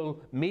that you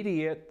will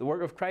mediate the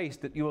work of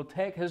Christ, that you will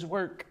take His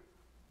work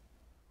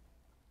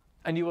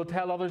and you will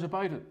tell others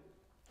about it.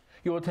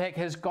 You will take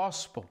His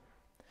gospel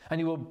and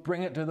you will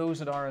bring it to those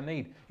that are in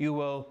need. You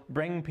will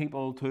bring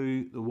people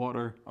to the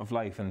water of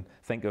life. And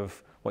think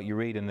of what you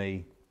read in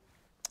the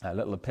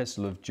little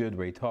epistle of Jude,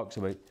 where he talks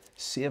about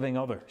saving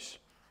others,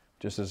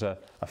 just as a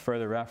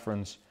further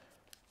reference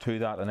to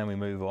that. And then we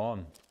move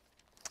on.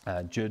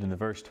 Jude in the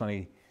verse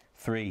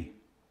 23.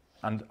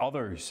 And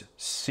others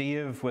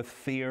save with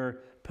fear,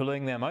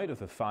 pulling them out of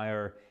the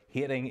fire,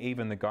 hating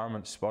even the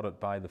garment spotted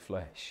by the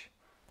flesh.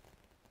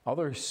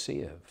 Others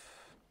save,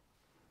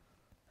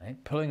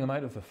 right? Pulling them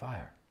out of the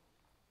fire.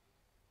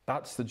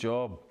 That's the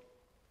job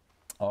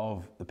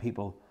of the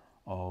people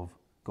of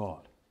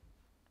God.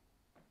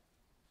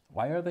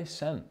 Why are they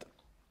sent?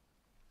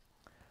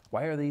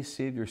 Why are these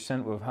Saviours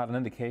sent? We've had an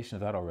indication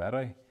of that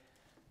already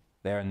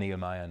there in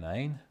Nehemiah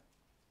 9.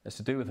 It's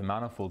to do with the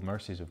manifold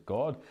mercies of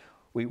God.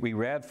 We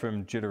read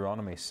from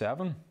Deuteronomy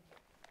 7,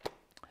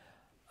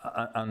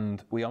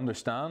 and we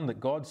understand that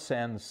God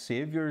sends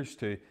Saviours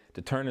to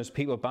turn His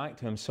people back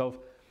to Himself,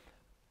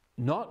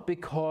 not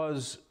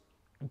because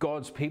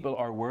God's people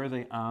are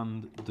worthy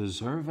and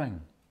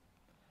deserving,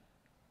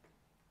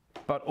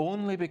 but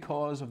only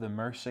because of the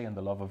mercy and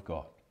the love of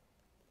God.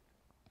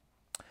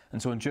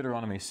 And so in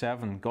Deuteronomy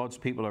 7, God's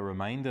people are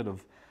reminded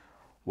of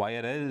why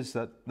it is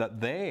that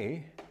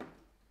they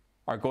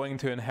are going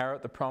to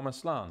inherit the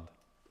promised land.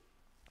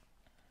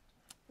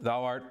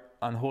 Thou art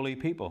an holy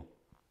people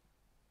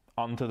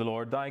unto the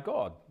Lord thy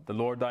God. The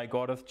Lord thy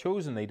God hath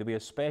chosen thee to be a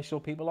special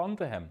people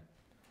unto Him,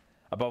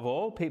 above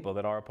all people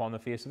that are upon the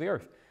face of the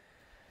earth.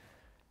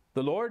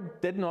 The Lord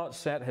did not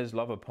set His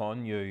love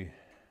upon you,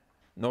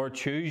 nor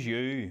choose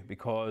you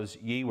because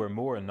ye were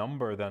more in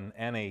number than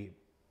any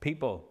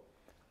people,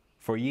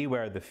 for ye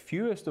were the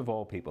fewest of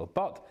all people.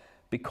 But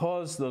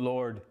because the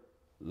Lord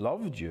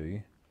loved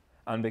you,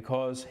 and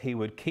because He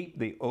would keep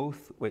the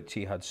oath which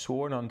He had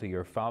sworn unto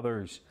your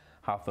fathers,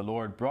 hath the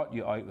Lord brought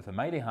you out with a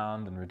mighty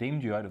hand, and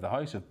redeemed you out of the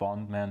house of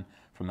bondmen,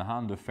 from the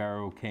hand of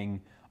Pharaoh,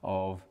 king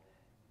of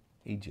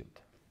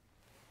Egypt.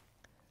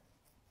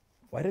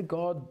 Why did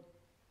God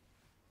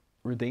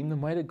redeem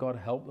them? Why did God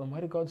help them?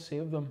 Why did God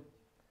save them?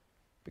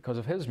 Because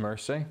of His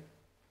mercy and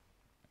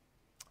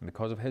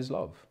because of His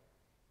love.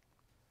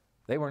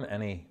 They weren't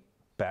any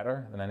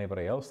better than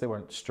anybody else. They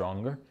weren't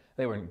stronger.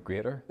 They weren't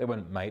greater. They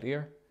weren't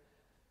mightier.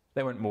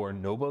 They weren't more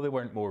noble. They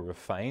weren't more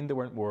refined. They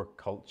weren't more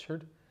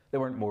cultured. They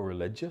weren't more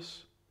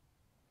religious.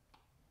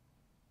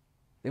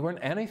 They weren't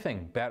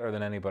anything better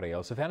than anybody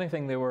else. If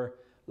anything, they were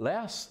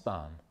less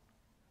than.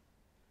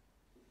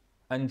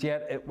 And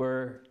yet it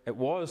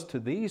was to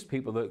these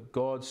people that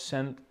God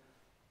sent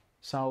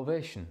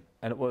salvation.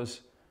 And it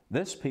was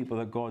this people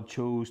that God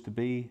chose to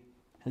be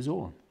His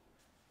own.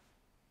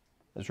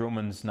 As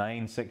Romans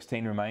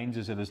 9:16 reminds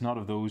us, it is not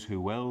of those who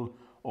will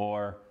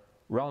or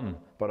run,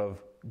 but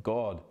of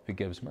God who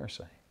gives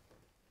mercy.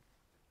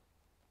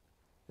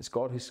 It's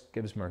God who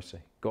gives mercy.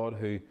 God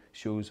who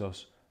shows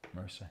us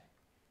mercy.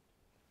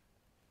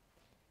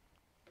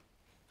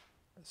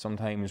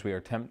 Sometimes we are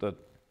tempted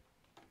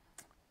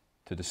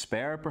to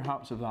despair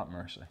perhaps of that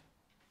mercy.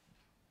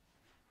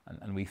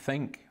 And we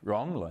think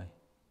wrongly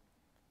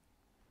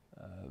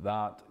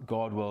that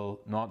God will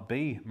not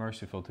be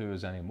merciful to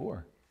us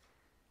anymore.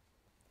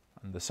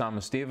 And the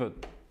psalmist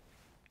David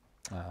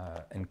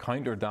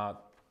encountered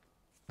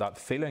that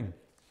feeling,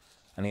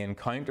 and he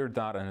encountered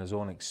that in his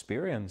own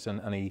experience,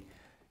 and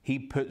he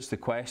puts the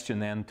question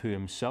then to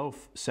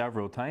himself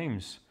several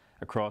times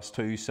across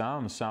two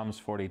Psalms, Psalms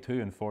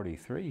 42 and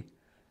 43.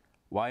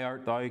 Why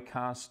art thou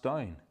cast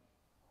down,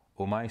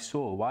 O my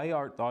soul? Why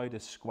art thou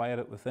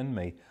disquieted within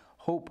me?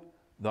 Hope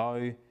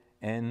thou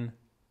in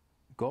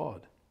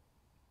God.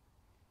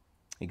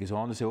 He goes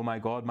on to say, O my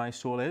God, my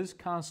soul is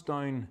cast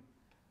down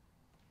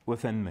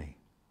within me.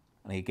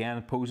 And he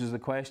again poses the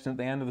question at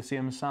the end of the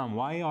same psalm,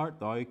 why art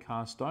thou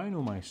cast down,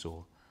 O my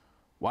soul?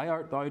 Why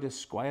art thou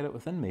disquieted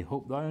within me?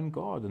 Hope thou in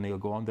God. And he'll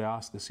go on to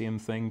ask the same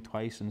thing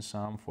twice in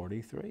Psalm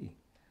 43.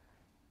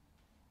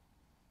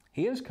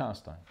 He is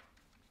cast down.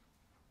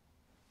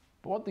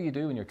 But what do you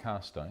do when you're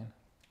cast down?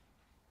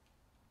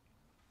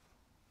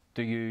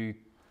 Do you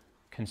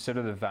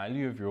consider the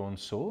value of your own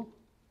soul?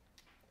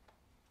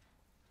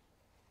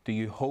 Do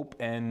you hope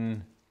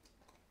in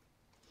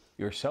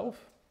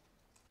yourself?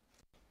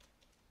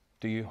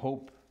 Do you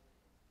hope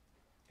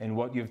in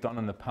what you've done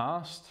in the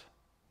past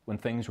when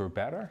things were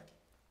better?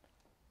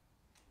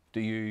 Do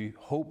you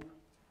hope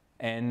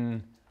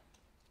in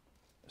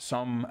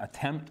some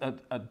attempt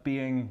at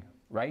being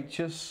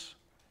righteous?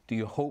 Do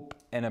you hope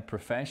in a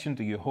profession?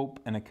 Do you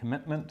hope in a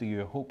commitment? Do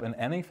you hope in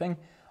anything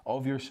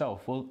of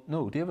yourself? Well,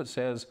 no. David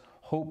says,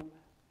 hope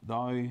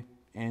thou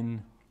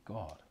in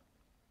God.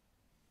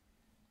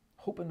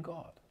 Hope in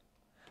God.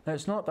 Now,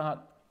 it's not that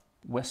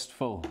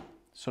wistful,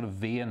 sort of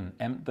vain,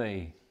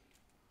 empty,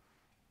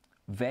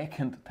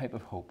 vacant type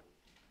of hope.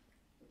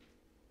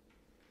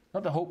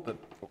 Not the hope that,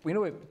 we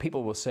know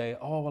people will say,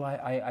 oh, well,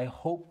 I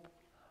hope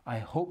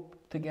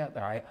to get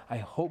there. I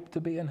hope to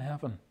be in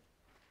heaven.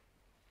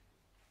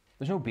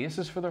 There's no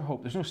basis for their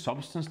hope. There's no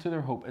substance to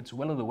their hope. It's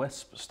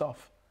will-o'-the-wisp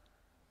stuff.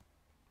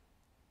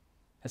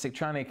 It's like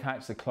trying to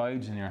catch the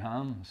clouds in your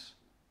hands.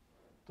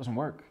 It doesn't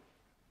work.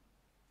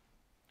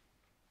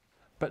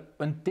 But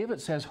when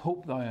David says,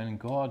 hope thou in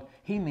God,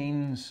 he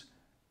means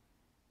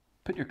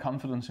put your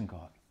confidence in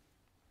God.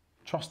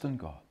 Trust in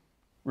God.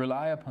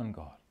 Rely upon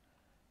God.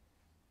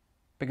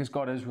 Because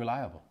God is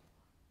reliable.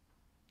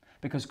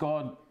 Because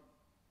God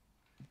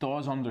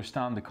does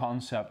understand the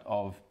concept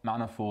of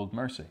manifold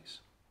mercies.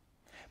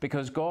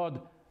 Because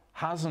God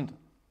hasn't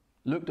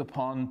looked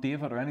upon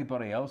David or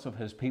anybody else of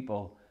his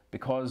people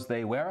because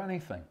they were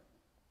anything.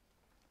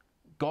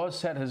 God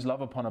set his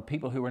love upon a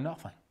people who were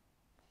nothing.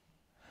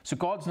 So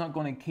God's not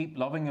going to keep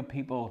loving a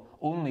people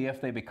only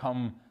if they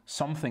become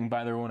something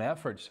by their own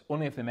efforts,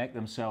 only if they make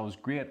themselves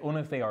great,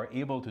 only if they are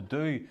able to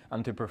do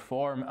and to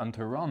perform and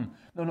to run.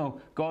 No.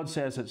 God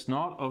says it's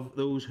not of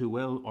those who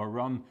will or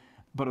run,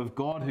 but of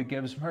God who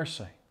gives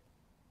mercy.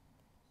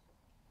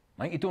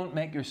 Right? You don't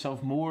make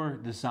yourself more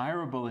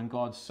desirable in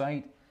God's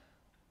sight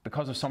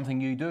because of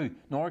something you do,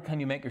 nor can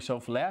you make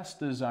yourself less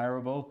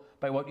desirable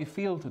by what you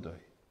fail to do.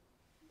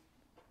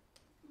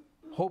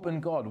 Hope in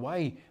God.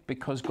 Why?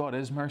 Because God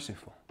is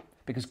merciful.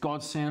 Because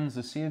God sends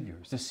the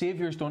Saviours. The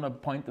Saviours don't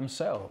appoint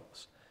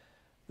themselves.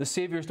 The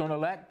Saviours don't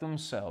elect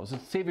themselves. The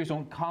Saviours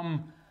don't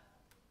come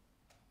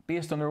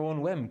based on their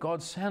own whim.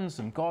 God sends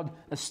them. God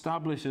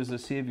establishes the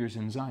Saviours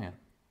in Zion.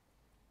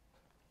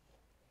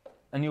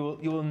 And you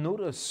will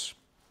notice,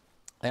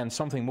 and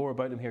something more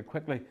about them here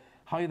quickly,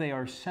 how they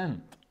are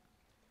sent.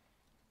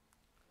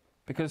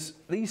 Because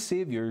these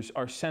Saviours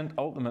are sent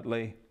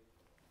ultimately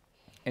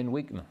in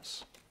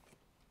weakness.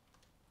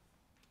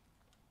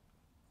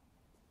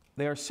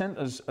 They are sent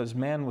as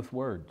men with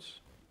words.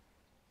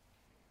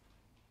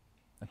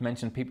 I've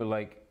mentioned people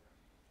like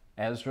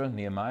Ezra,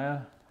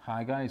 Nehemiah,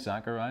 Haggai,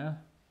 Zechariah.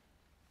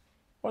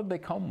 What did they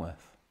come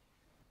with?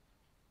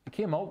 They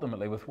came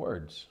ultimately with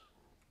words.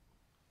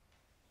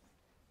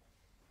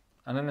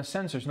 And in a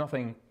sense, there's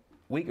nothing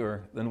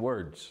weaker than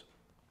words.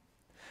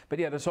 But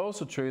yet it's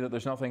also true that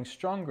there's nothing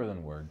stronger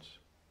than words,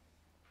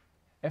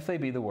 if they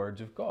be the words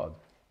of God.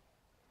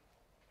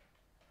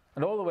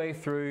 And all the way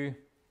through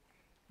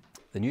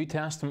the New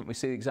Testament, we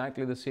see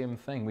exactly the same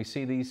thing. We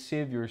see these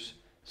Saviours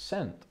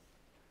sent.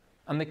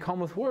 And they come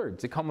with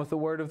words. They come with the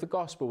word of the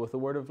gospel, with the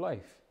word of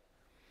life.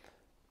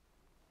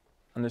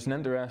 And there's an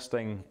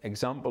interesting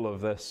example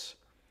of this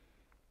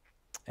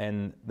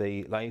in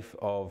the life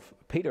of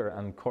Peter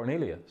and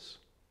Cornelius.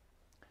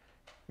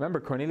 Remember,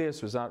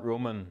 Cornelius was that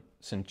Roman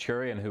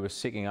centurion who was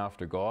seeking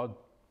after God.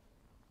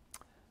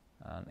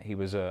 And he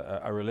was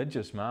a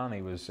religious man.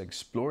 He was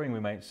exploring, we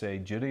might say,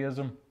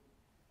 Judaism.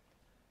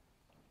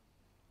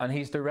 And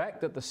he's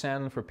directed to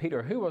send for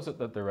Peter. Who was it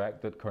that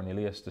directed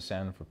Cornelius to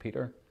send for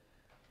Peter?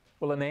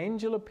 Well, an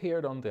angel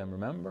appeared unto him,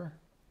 remember?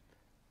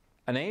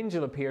 An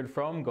angel appeared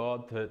from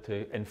God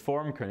to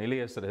inform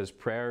Cornelius that his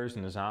prayers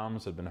and his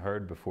alms had been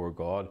heard before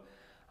God.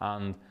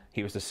 And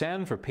he was to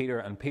send for Peter,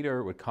 and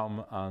Peter would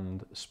come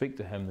and speak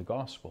to him the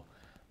gospel.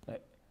 Now,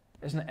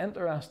 isn't it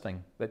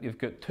interesting that you've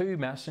got two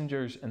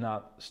messengers in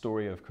that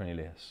story of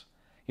Cornelius?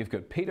 You've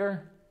got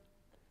Peter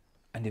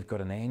and you've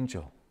got an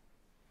angel.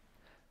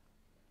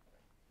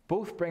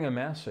 Both bring a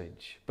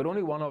message, but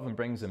only one of them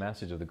brings the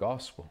message of the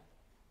gospel.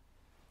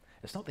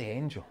 It's not the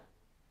angel.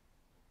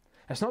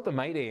 It's not the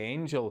mighty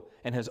angel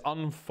in his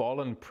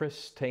unfallen,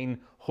 pristine,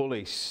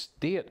 holy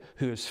state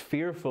who is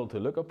fearful to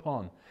look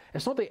upon.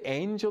 It's not the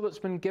angel that's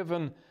been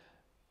given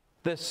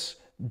this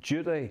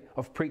duty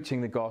of preaching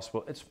the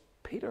gospel. It's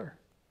Peter.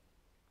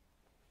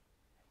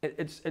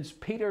 It's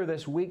Peter,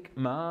 this weak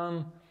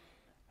man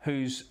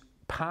whose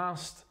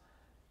past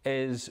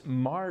is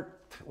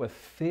marked with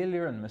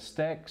failure and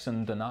mistakes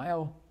and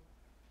denial.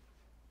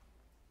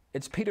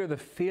 It's Peter the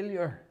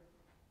failure.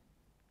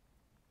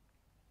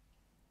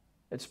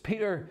 It's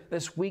Peter,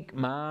 this weak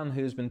man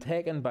who has been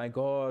taken by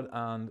God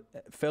and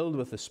filled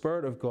with the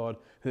Spirit of God,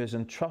 who is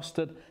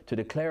entrusted to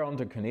declare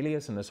unto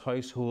Cornelius and his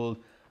household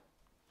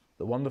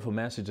the wonderful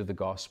message of the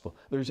gospel.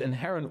 There's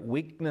inherent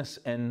weakness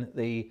in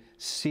the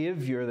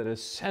Saviour that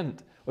is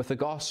sent with the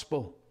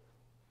gospel.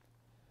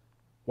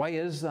 Why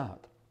is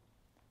that?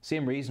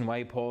 Same reason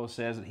why Paul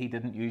says that he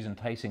didn't use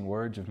enticing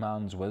words of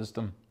man's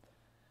wisdom.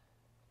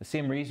 The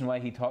same reason why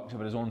he talks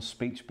about his own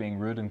speech being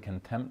rude and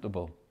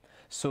contemptible.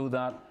 So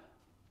that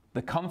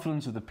the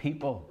confidence of the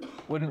people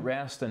wouldn't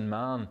rest in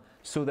man,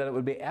 so that it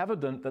would be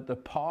evident that the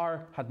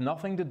power had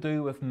nothing to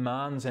do with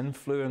man's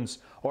influence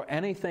or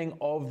anything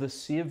of the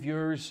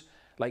Saviours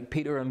like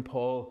Peter and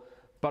Paul,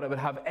 but it would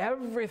have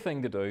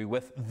everything to do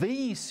with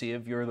the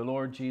Saviour, the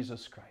Lord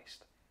Jesus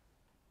Christ.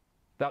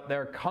 That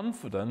their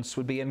confidence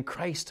would be in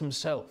Christ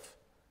himself.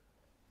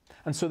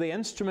 And so the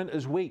instrument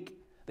is weak.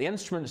 The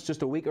instrument is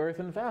just a weak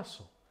earthen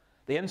vessel.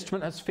 The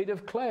instrument has feet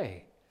of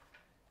clay.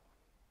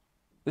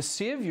 The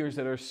Saviours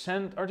that are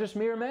sent are just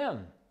mere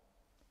men.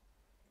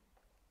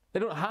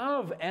 They don't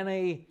have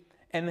any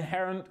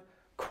inherent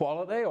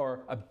quality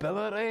or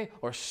ability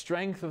or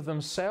strength of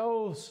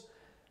themselves.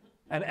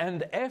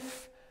 And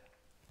if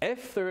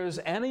there is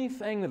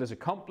anything that is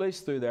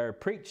accomplished through their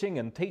preaching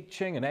and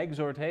teaching and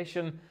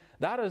exhortation,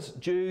 that is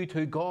due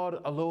to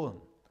God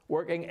alone,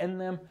 working in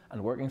them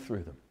and working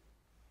through them.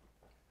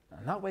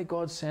 And that way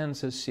God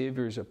sends his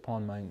Saviours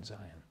upon Mount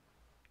Zion.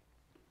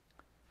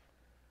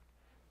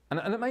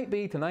 And it might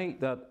be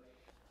tonight that,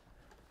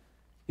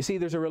 you see,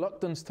 there's a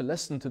reluctance to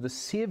listen to the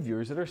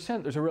Saviours that are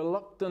sent. There's a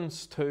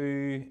reluctance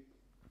to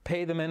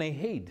pay them any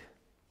heed.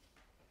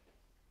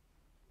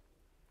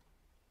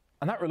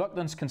 And that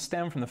reluctance can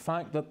stem from the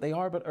fact that they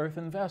are but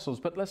earthen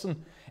vessels. But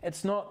listen,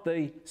 it's not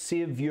the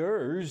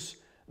Saviours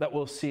that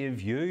will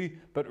save you,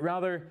 but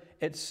rather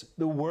it's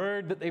the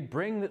word that they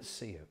bring that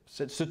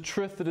saves. It's the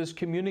truth that is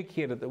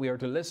communicated that we are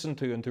to listen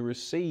to and to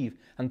receive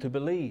and to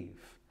believe,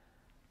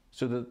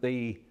 so that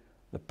the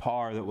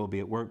power that will be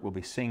at work will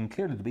be seen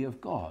clearly to be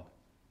of God.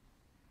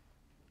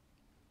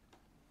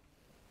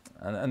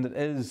 And it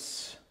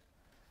is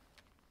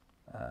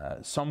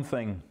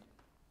something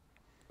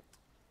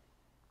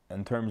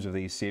in terms of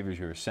these Saviours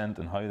who are sent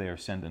and how they are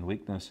sent in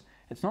weakness.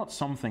 It's not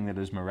something that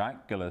is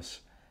miraculous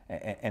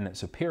in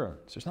its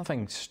appearance.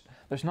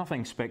 There's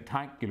nothing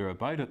spectacular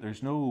about it.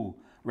 There's no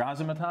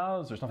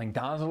razzmatazz. There's nothing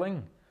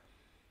dazzling.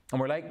 And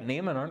we're like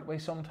Naaman, aren't we,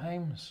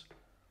 sometimes?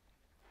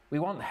 We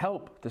want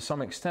help to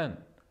some extent.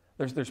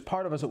 There's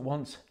part of us that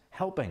wants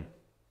helping.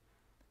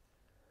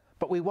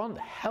 But we want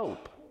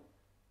help,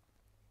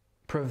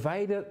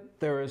 provided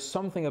there is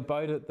something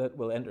about it that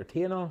will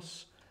entertain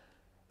us,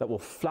 that will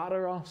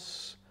flatter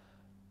us,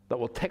 that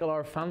will tickle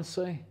our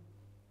fancy.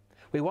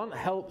 We want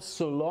help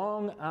so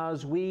long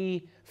as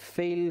we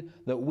feel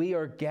that we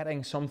are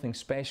getting something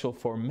special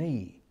for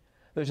me.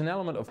 There's an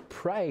element of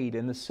pride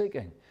in the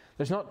seeking.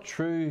 There's not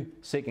true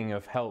seeking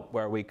of help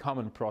where we come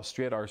and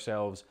prostrate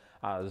ourselves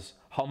as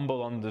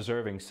humble,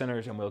 undeserving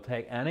sinners and we'll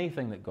take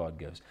anything that God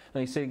gives.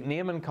 Now you see,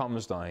 Naaman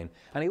comes down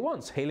and he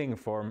wants healing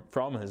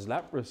from his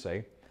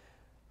leprosy,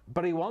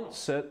 but he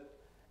wants it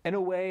in a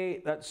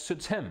way that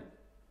suits him.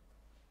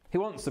 He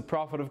wants the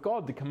prophet of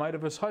God to come out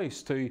of his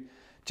house, to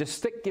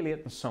gesticulate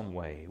in some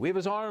way, wave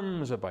his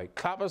arms about,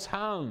 clap his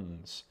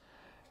hands,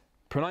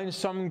 pronounce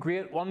some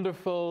great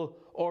wonderful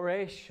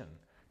oration,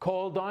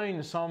 call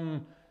down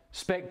some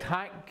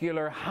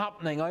spectacular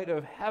happening out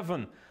of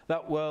heaven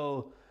that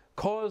will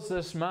cause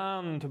this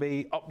man to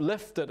be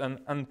uplifted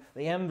and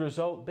the end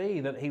result be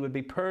that he would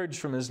be purged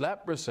from his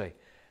leprosy.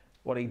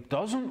 What he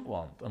doesn't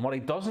want and what he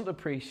doesn't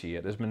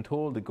appreciate is being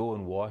told to go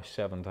and wash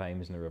 7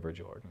 times in the River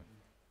Jordan.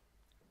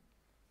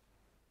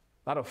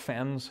 That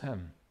offends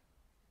him.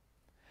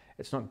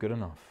 It's not good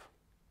enough.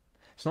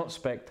 It's not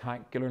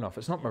spectacular enough.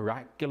 It's not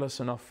miraculous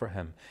enough for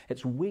him.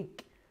 It's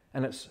weak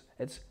and it's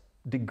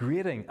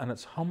degrading and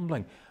it's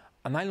humbling.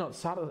 And I'll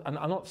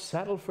not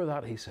settle for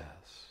that, he says.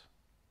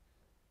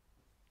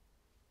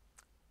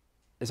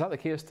 Is that the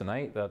case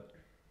tonight, that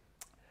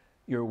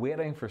you're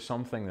waiting for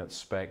something that's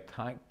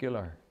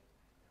spectacular?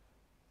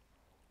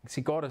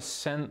 See, God has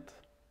sent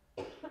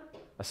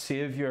a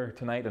Saviour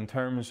tonight in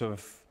terms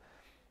of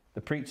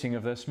the preaching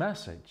of this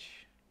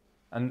message.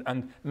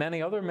 And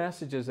many other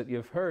messages that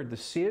you've heard. The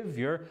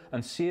Saviour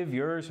and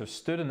Saviours have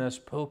stood in this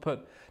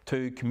pulpit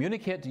to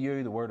communicate to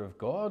you the Word of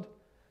God.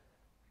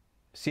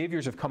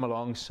 Saviours have come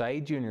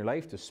alongside you in your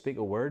life to speak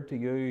a word to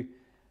you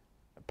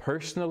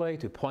personally,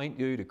 to point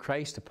you to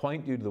Christ, to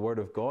point you to the Word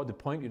of God, to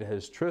point you to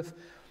His truth.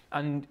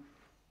 And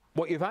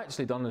what you've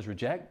actually done is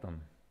reject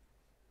them.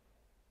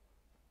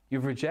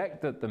 You've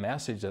rejected the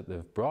message that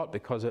they've brought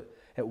because it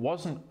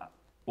wasn't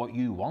what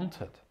you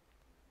wanted.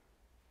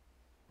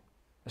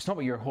 It's not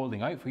what you're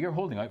holding out for. You're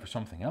holding out for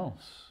something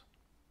else.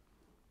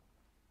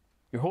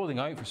 You're holding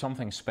out for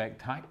something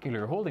spectacular.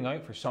 You're holding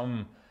out for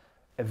some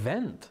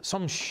event,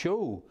 some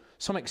show,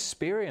 some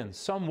experience,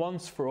 some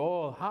once for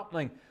all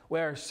happening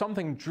where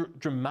something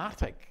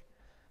dramatic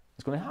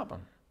is going to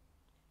happen.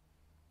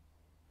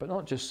 But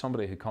not just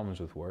somebody who comes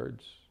with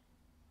words.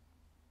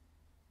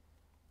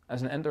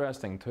 Isn't it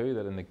interesting too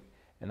that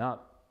in that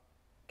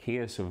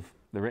case of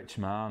the rich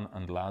man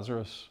and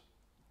Lazarus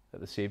that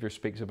the Saviour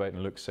speaks about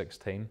in Luke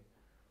 16,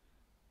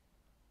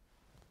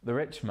 the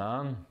rich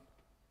man,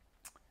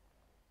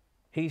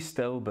 he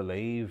still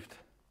believed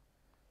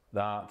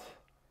that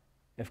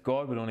if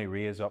God would only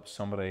raise up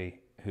somebody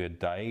who had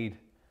died,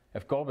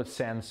 if God would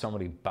send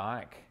somebody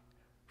back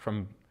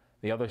from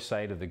the other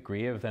side of the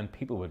grave, then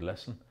people would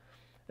listen.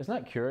 Isn't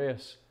that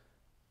curious?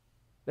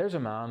 There's a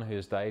man who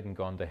has died and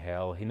gone to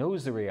hell. He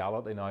knows the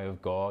reality now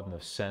of God and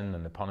of sin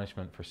and the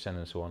punishment for sin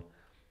and so on.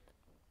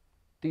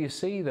 Do you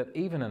see that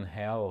even in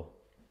hell,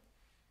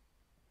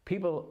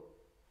 people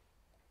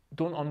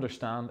don't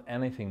understand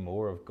anything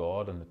more of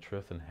God and the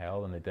truth in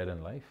hell than they did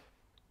in life?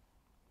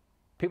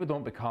 People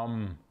don't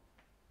become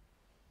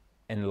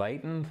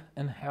enlightened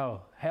in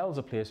hell. Hell's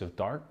a place of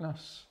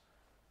darkness,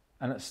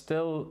 and it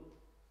still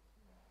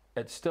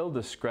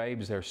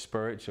describes their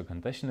spiritual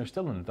condition. They're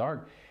still in the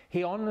dark.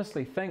 He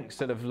honestly thinks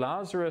that if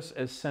Lazarus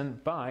is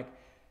sent back,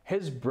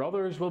 his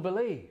brothers will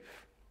believe.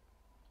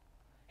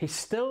 He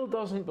still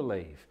doesn't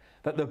believe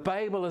that the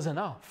Bible is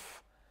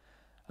enough.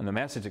 And the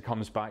message that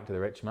comes back to the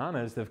rich man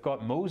is they've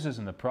got Moses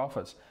and the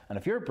prophets. And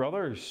if your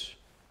brothers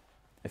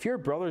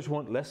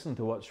won't listen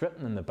to what's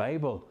written in the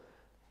Bible,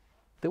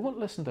 they won't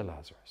listen to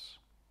Lazarus.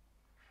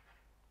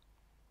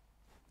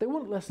 They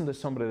won't listen to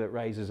somebody that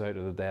rises out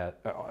of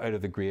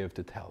the grave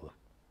to tell them.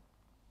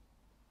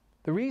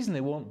 The reason they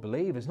won't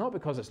believe is not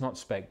because it's not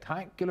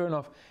spectacular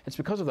enough, it's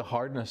because of the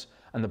hardness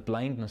and the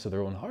blindness of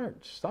their own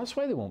hearts. That's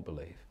why they won't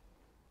believe.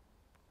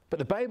 But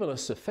the Bible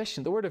is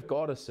sufficient, the Word of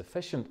God is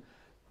sufficient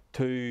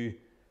to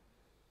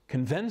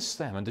convince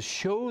them and to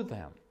show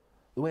them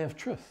the way of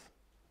truth,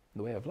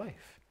 the way of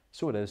life.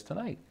 So it is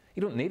tonight.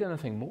 You don't need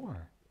anything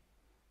more.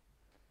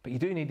 But you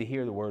do need to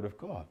hear the Word of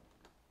God.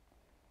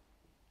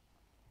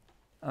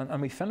 And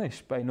we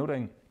finish by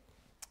noting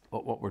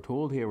what we're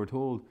told here. We're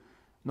told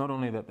not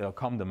only that they'll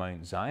come to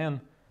Mount Zion,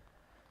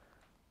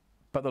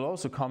 but they'll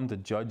also come to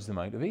judge the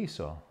Mount of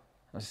Esau.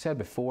 As I said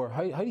before,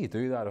 how do you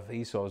do that if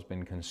Esau has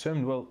been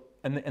consumed? Well,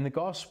 in the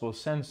gospel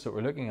sense that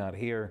we're looking at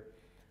here,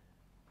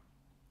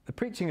 the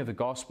preaching of the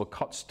gospel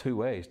cuts two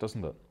ways,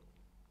 doesn't it?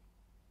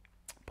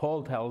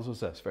 Paul tells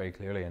us this very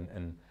clearly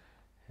in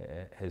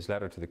his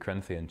letter to the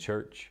Corinthian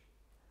church,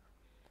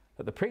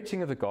 that the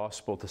preaching of the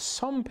gospel to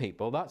some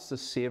people, that's the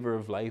savour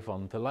of life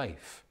unto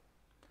life.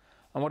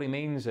 And what he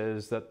means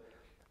is that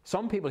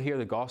some people hear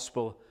the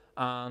gospel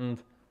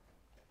and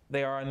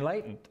they are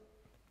enlightened.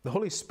 The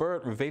Holy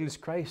Spirit reveals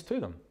Christ to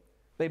them.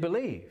 They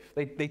believe.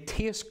 They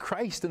taste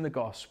Christ in the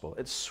gospel.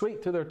 It's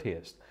sweet to their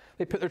taste.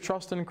 They put their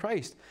trust in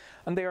Christ.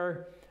 And they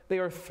are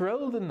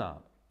thrilled in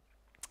that.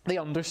 They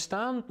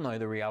understand now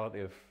the reality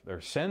of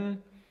their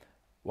sin,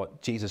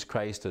 what Jesus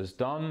Christ has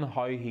done,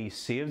 how He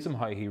saves them,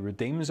 how He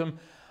redeems them.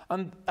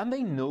 And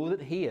they know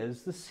that He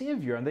is the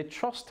Saviour, and they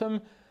trust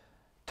Him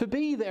to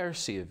be their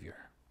Saviour.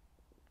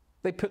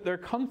 They put their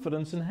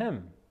confidence in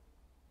Him,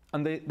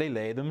 and they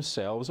lay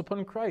themselves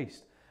upon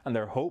Christ. And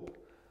their hope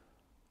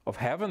of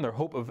heaven, their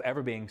hope of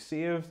ever being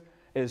saved,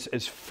 is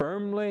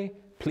firmly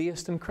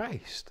placed in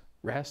Christ.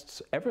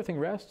 Everything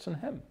rests in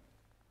Him.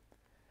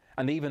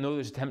 And even though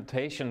there's a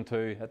temptation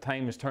to at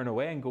times turn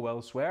away and go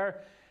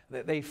elsewhere,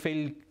 they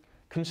feel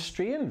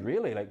constrained,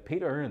 really, like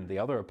Peter and the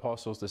other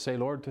apostles, to say,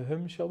 Lord, to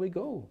whom shall we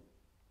go?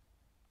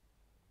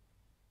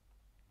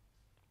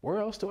 Where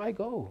else do I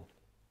go?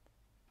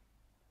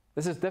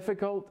 This is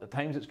difficult. At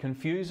times it's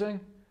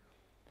confusing.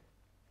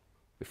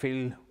 We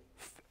feel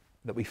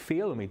that we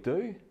feel, and we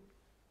do.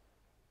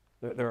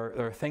 There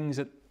are things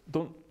that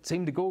don't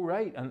seem to go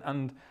right,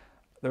 and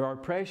there are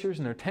pressures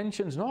and there are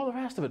tensions and all the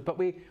rest of it. But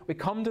we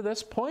come to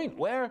this point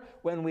where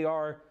when we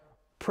are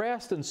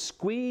pressed and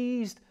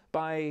squeezed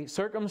by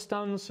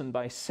circumstance and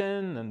by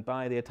sin and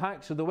by the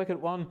attacks of the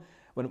wicked one,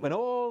 when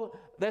all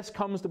this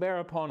comes to bear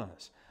upon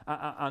us,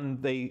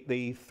 and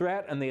the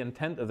threat and the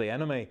intent of the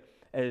enemy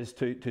is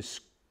to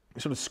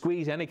sort of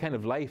squeeze any kind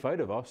of life out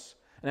of us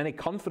and any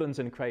confidence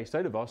in Christ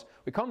out of us,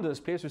 we come to this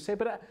place where we say,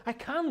 but I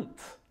can't.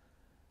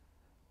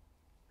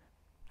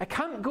 I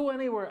can't go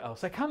anywhere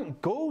else. I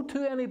can't go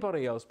to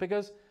anybody else,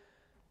 because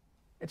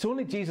it's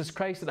only Jesus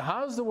Christ that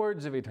has the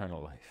words of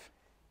eternal life.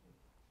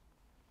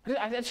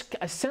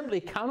 I simply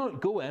cannot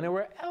go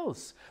anywhere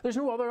else. There's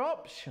no other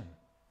option.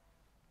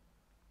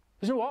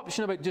 There's no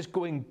option about just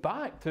going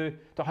back to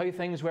how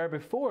things were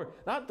before.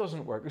 That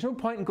doesn't work. There's no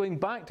point in going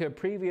back to a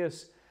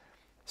previous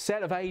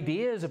set of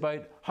ideas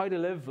about how to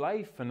live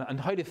life and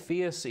how to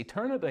face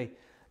eternity.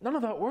 None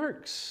of that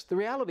works. The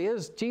reality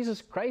is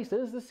Jesus Christ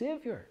is the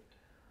Saviour.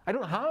 I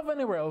don't have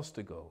anywhere else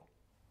to go.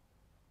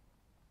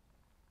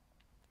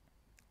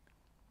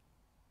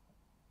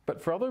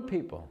 But for other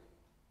people,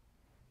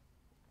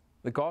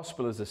 the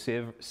gospel is a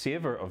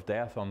savour of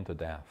death unto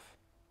death.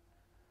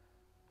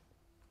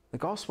 The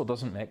gospel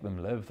doesn't make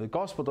them live. The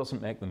gospel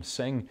doesn't make them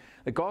sing.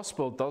 The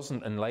gospel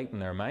doesn't enlighten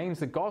their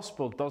minds. The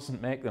gospel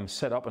doesn't make them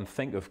sit up and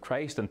think of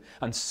Christ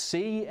and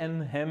see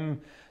in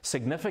Him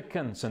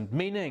significance and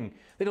meaning.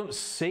 They don't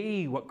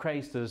see what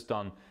Christ has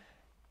done.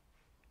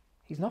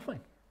 He's nothing.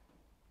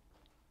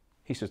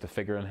 He's just a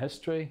figure in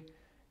history.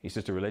 He's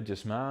just a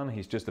religious man.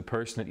 He's just the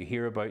person that you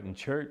hear about in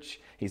church.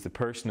 He's the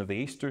person of the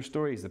Easter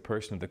story. He's the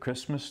person of the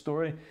Christmas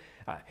story.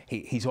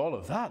 He's all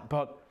of that.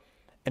 But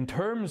in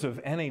terms of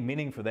any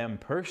meaning for them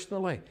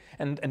personally,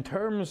 and in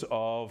terms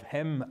of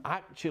him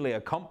actually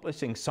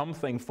accomplishing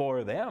something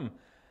for them,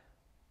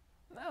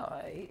 no,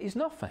 he's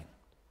nothing.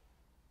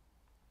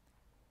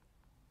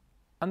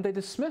 And they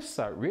dismiss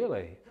that,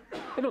 really.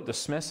 They don't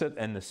dismiss it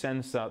in the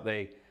sense that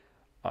they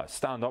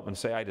stand up and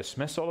say, I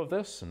dismiss all of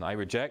this and I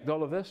reject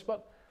all of this,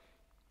 but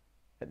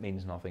it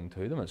means nothing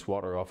to them. It's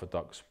water off a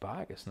duck's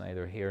back. It's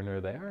neither here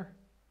nor there.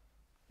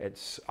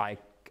 It's, I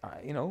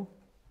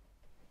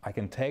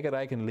can take it,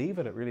 I can leave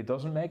it. It really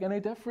doesn't make any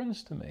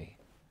difference to me.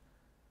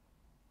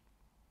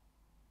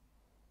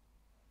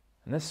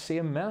 And this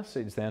same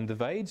message then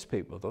divides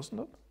people, doesn't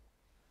it?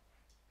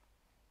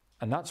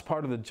 And that's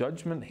part of the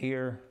judgment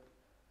here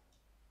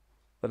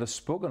that is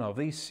spoken of.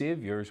 These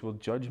Saviours will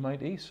judge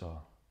Mount Esau.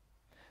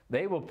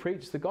 They will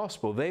preach the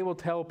gospel. They will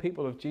tell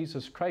people of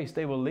Jesus Christ.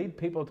 They will lead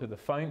people to the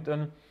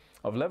fountain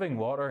of living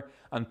water,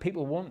 and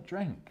people won't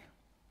drink.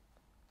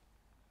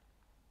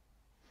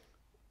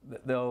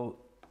 They'll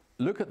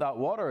look at that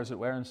water, as it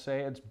were, and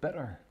say it's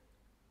bitter,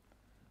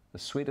 the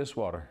sweetest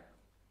water.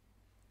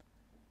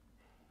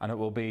 And it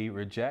will be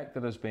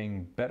rejected as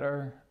being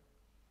bitter.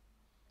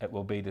 It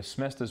will be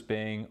dismissed as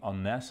being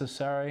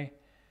unnecessary.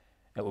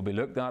 It will be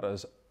looked at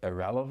as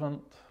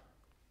irrelevant.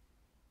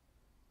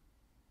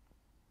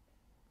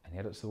 And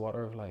yet it's the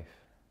water of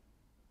life.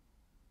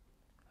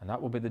 And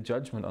that will be the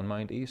judgment on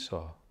Mount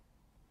Esau.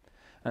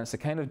 And it's the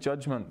kind of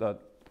judgment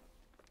that,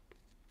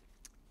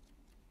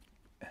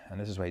 and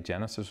this is why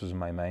Genesis was in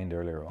my mind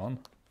earlier on,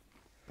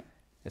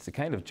 it's the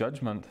kind of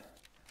judgment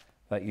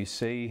that you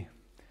see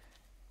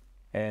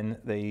in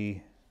the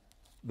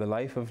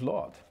life of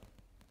Lot.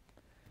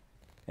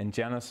 In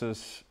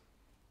Genesis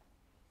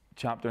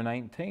chapter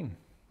 19.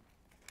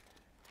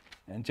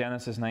 In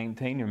Genesis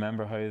 19, you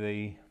remember how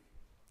the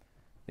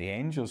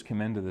angels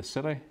came into the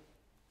city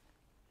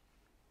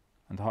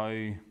and how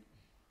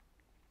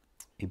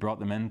he brought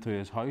them into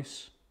his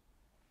house,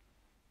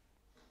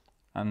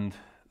 and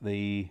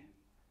the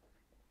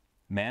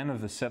men of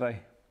the city,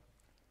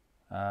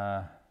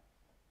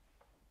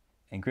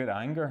 in great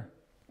anger,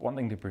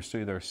 wanting to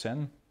pursue their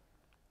sin,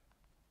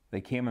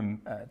 they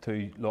came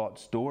to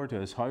Lot's door, to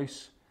his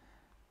house,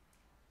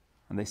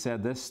 and they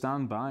said this,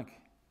 stand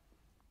back.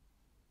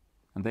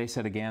 And they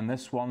said again,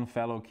 this one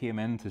fellow came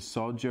in to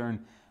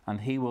sojourn, and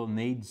he will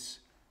needs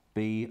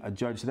be a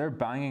judge. So they're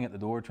banging at the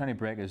door, trying to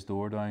break his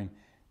door down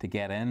to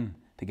get in,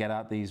 to get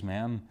at these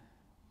men.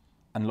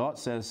 And Lot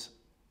says,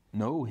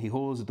 no, he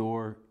holds the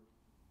door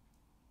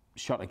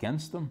shut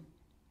against them.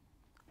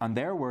 And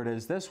their word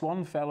is, this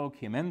one fellow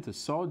came in to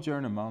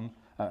sojourn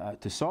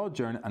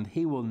and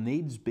he will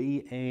needs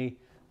be a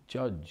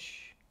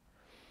judge.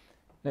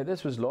 Now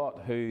this was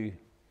Lot who,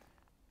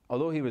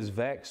 although he was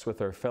vexed with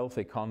their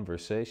filthy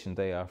conversation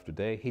day after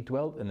day, he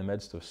dwelt in the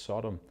midst of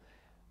Sodom.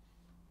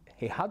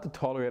 He had to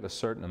tolerate a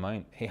certain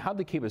amount. He had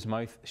to keep his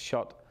mouth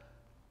shut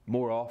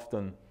more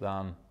often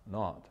than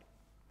not.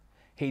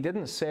 He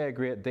didn't say a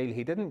great deal.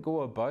 He didn't go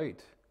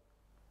about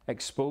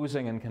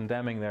exposing and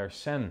condemning their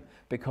sin,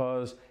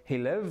 because he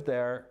lived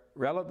there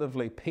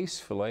relatively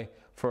peacefully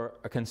for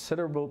a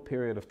considerable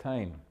period of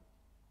time.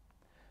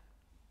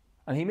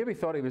 And he maybe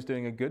thought he was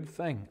doing a good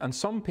thing. And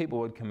some people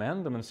would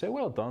commend him and say,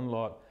 well done,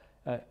 Lot.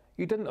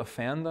 You didn't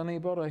offend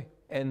anybody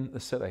in the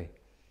city.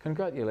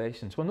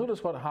 Congratulations. Well,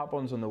 notice what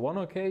happens on the one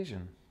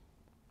occasion,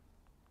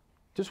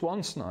 just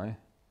once now,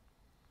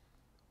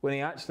 when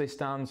he actually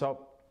stands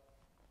up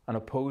and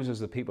opposes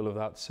the people of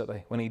that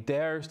city, when he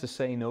dares to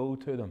say no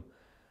to them.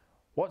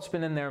 What's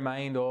been in their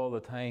mind all the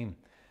time?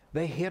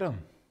 They hate him.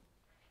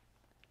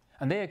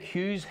 And they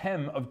accuse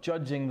him of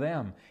judging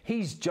them.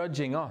 He's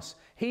judging us.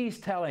 He's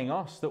telling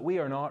us that we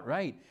are not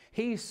right.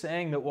 He's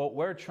saying that what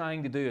we're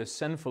trying to do is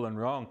sinful and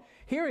wrong.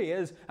 Here he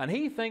is, and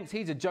he thinks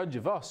he's a judge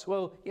of us.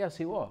 Well, yes,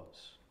 he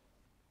was.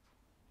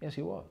 Yes,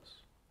 he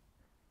was.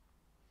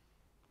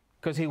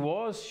 Because he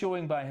was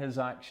showing by his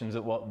actions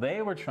that what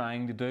they were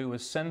trying to do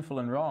was sinful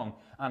and wrong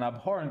and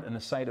abhorrent in the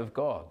sight of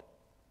God.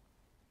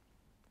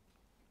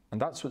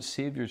 And that's what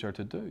Saviours are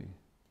to do.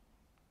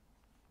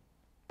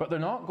 But they're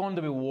not going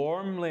to be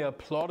warmly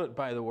applauded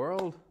by the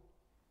world.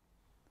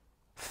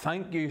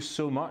 Thank you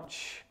so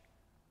much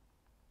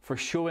for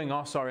showing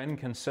us our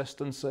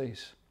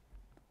inconsistencies.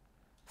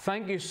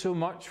 Thank you so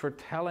much for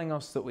telling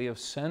us that we have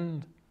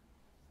sinned.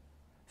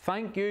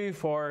 Thank you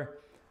for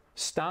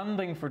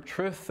standing for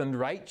truth and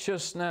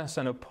righteousness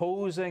and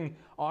opposing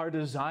our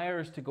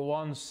desires to go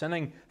on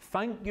sinning.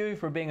 Thank you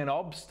for being an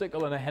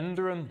obstacle and a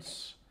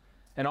hindrance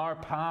in our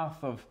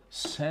path of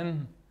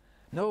sin.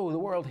 No, the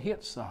world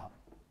hates that.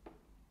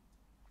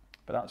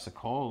 But that's the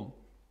call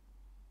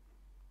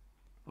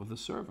of the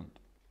servant.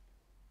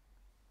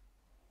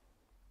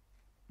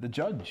 The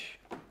judge,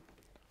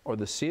 or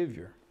the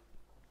Saviour,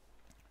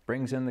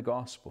 brings in the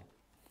gospel.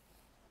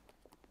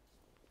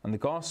 And the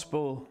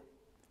gospel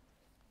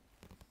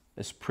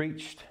is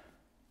preached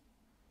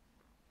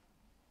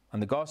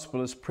And the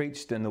gospel is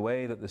preached in the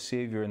way that the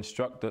Saviour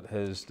instructed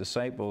his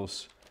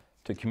disciples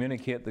to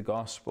communicate the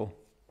gospel.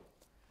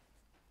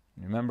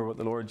 Remember what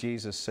the Lord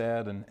Jesus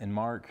said in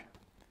Mark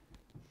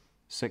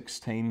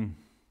 16.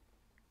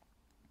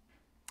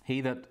 He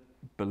that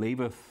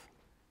believeth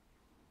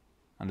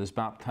and is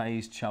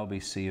baptized shall be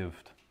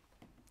saved.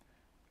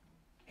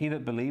 He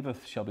that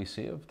believeth shall be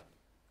saved.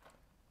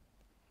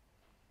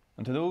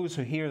 And to those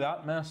who hear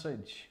that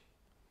message,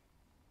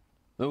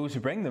 those who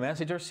bring the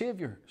message are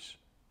saviours.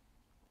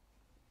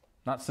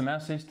 That's the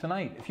message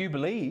tonight. If you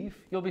believe,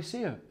 you'll be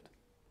saved.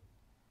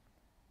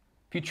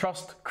 If you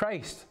trust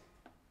Christ,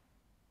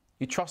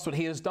 you trust what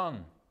he has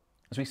done.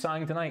 As we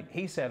sang tonight,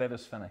 he said it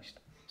is finished.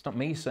 It's not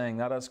me saying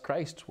that, it's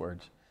Christ's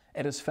words.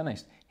 It is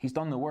finished. He's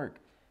done the work.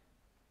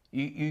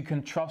 You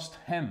can trust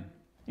him.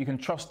 You can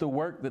trust the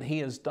work that he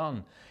has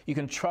done. You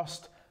can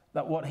trust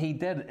that what he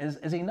did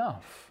is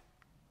enough.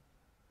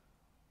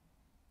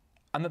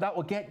 And that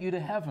will get you to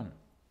heaven.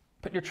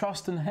 Put your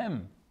trust in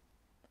him.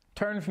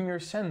 Turn from your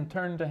sin,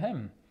 turn to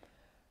him.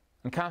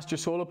 And cast your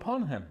soul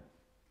upon him.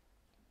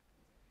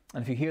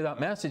 And if you hear that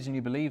message and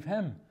you believe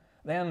him,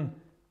 then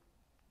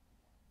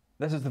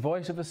this is the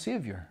voice of a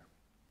Saviour.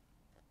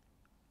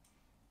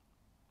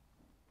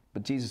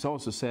 But Jesus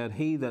also said,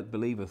 he that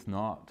believeth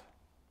not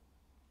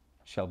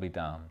shall be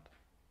damned.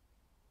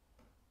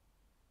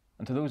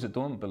 And to those that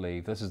don't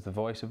believe, this is the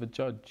voice of a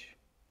judge.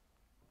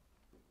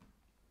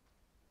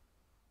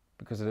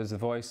 Because it is the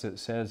voice that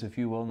says, if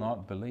you will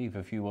not believe,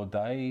 if you will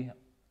die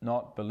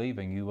not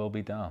believing, you will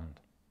be damned.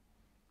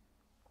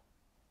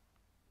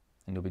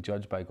 And you'll be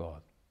judged by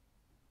God.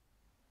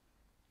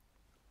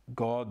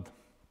 God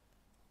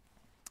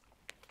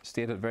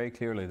stated very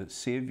clearly that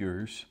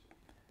Saviours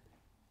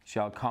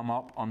shall come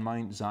up on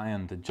Mount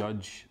Zion to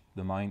judge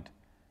the Mount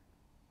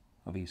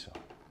of Esau.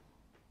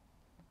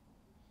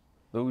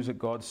 Those that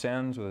God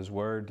sends with his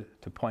word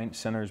to point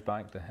sinners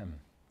back to him.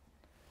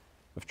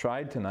 We've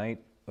tried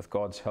tonight, with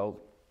God's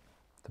help,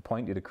 to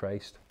point you to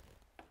Christ.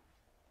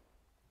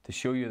 To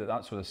show you that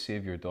that's what a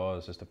Saviour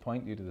does, is to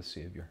point you to the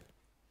Saviour.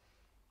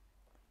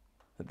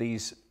 That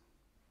these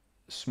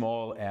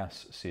small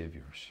s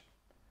Saviours,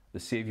 the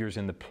Saviours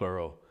in the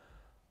plural,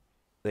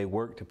 they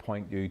work to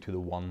point you to the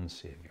one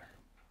Saviour,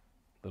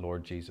 the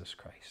Lord Jesus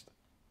Christ.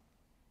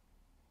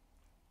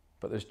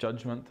 But there's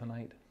judgment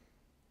tonight.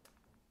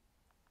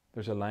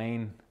 There's a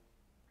line,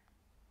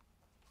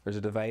 there's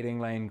a dividing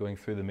line going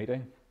through the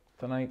meeting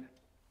tonight.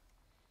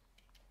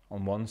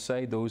 On one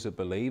side, those that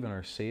believe and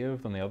are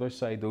saved. On the other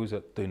side, those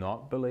that do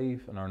not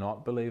believe and are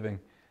not believing.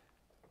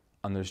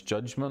 And there's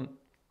judgment.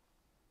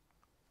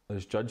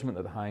 There's judgment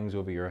that hangs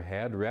over your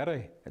head,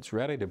 ready. It's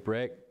ready to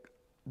break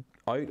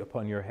out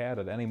upon your head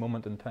at any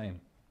moment in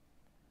time.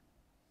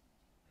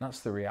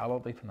 That's the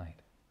reality tonight.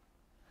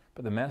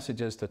 But the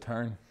message is to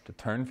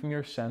turn from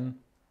your sin.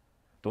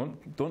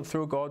 Don't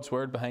throw God's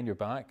word behind your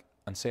back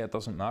and say it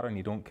doesn't matter and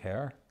you don't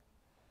care.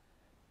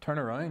 Turn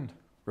around,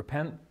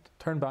 repent,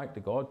 turn back to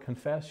God,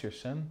 confess your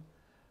sin.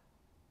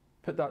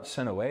 Put that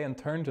sin away and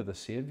turn to the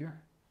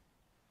Saviour.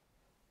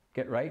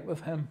 Get right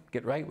with him,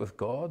 get right with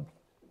God,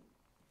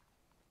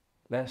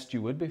 lest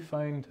you would be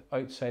found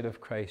outside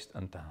of Christ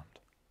and damned.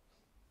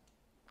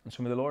 And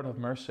so may the Lord have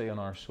mercy on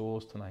our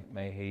souls tonight.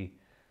 May he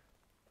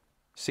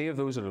save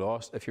those that are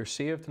lost. If you're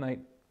saved tonight,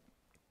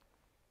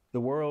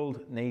 the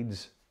world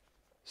needs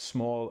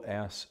small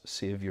s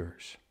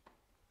saviours.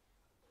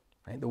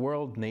 Right? The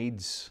world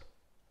needs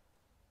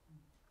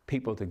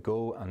people to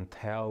go and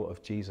tell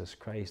of Jesus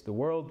Christ. The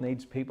world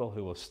needs people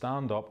who will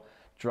stand up,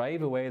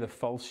 drive away the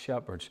false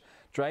shepherds,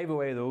 drive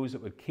away those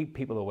that would keep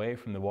people away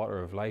from the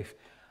water of life,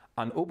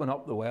 and open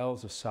up the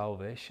wells of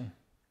salvation.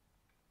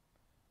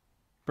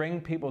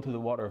 Bring people to the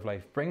water of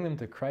life. Bring them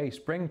to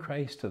Christ. Bring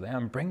Christ to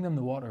them. Bring them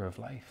the water of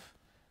life.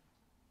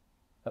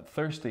 That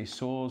thirsty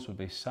souls would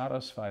be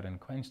satisfied and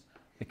quenched.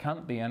 It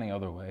can't be any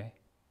other way.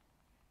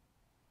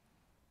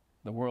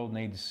 The world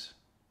needs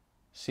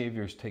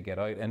saviours to get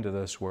out into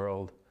this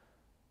world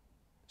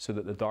so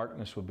that the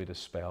darkness would be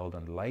dispelled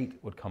and light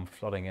would come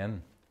flooding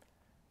in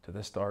to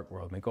this dark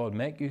world. May God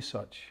make you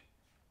such.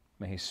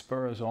 May he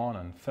spur us on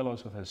and fill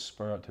us with his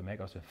Spirit to make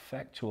us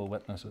effectual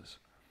witnesses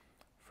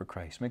for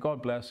Christ. May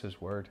God bless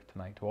his word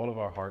tonight to all of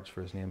our hearts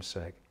for his name's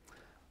sake.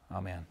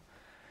 Amen.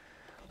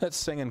 Let's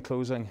sing in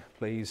closing,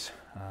 please.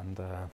 And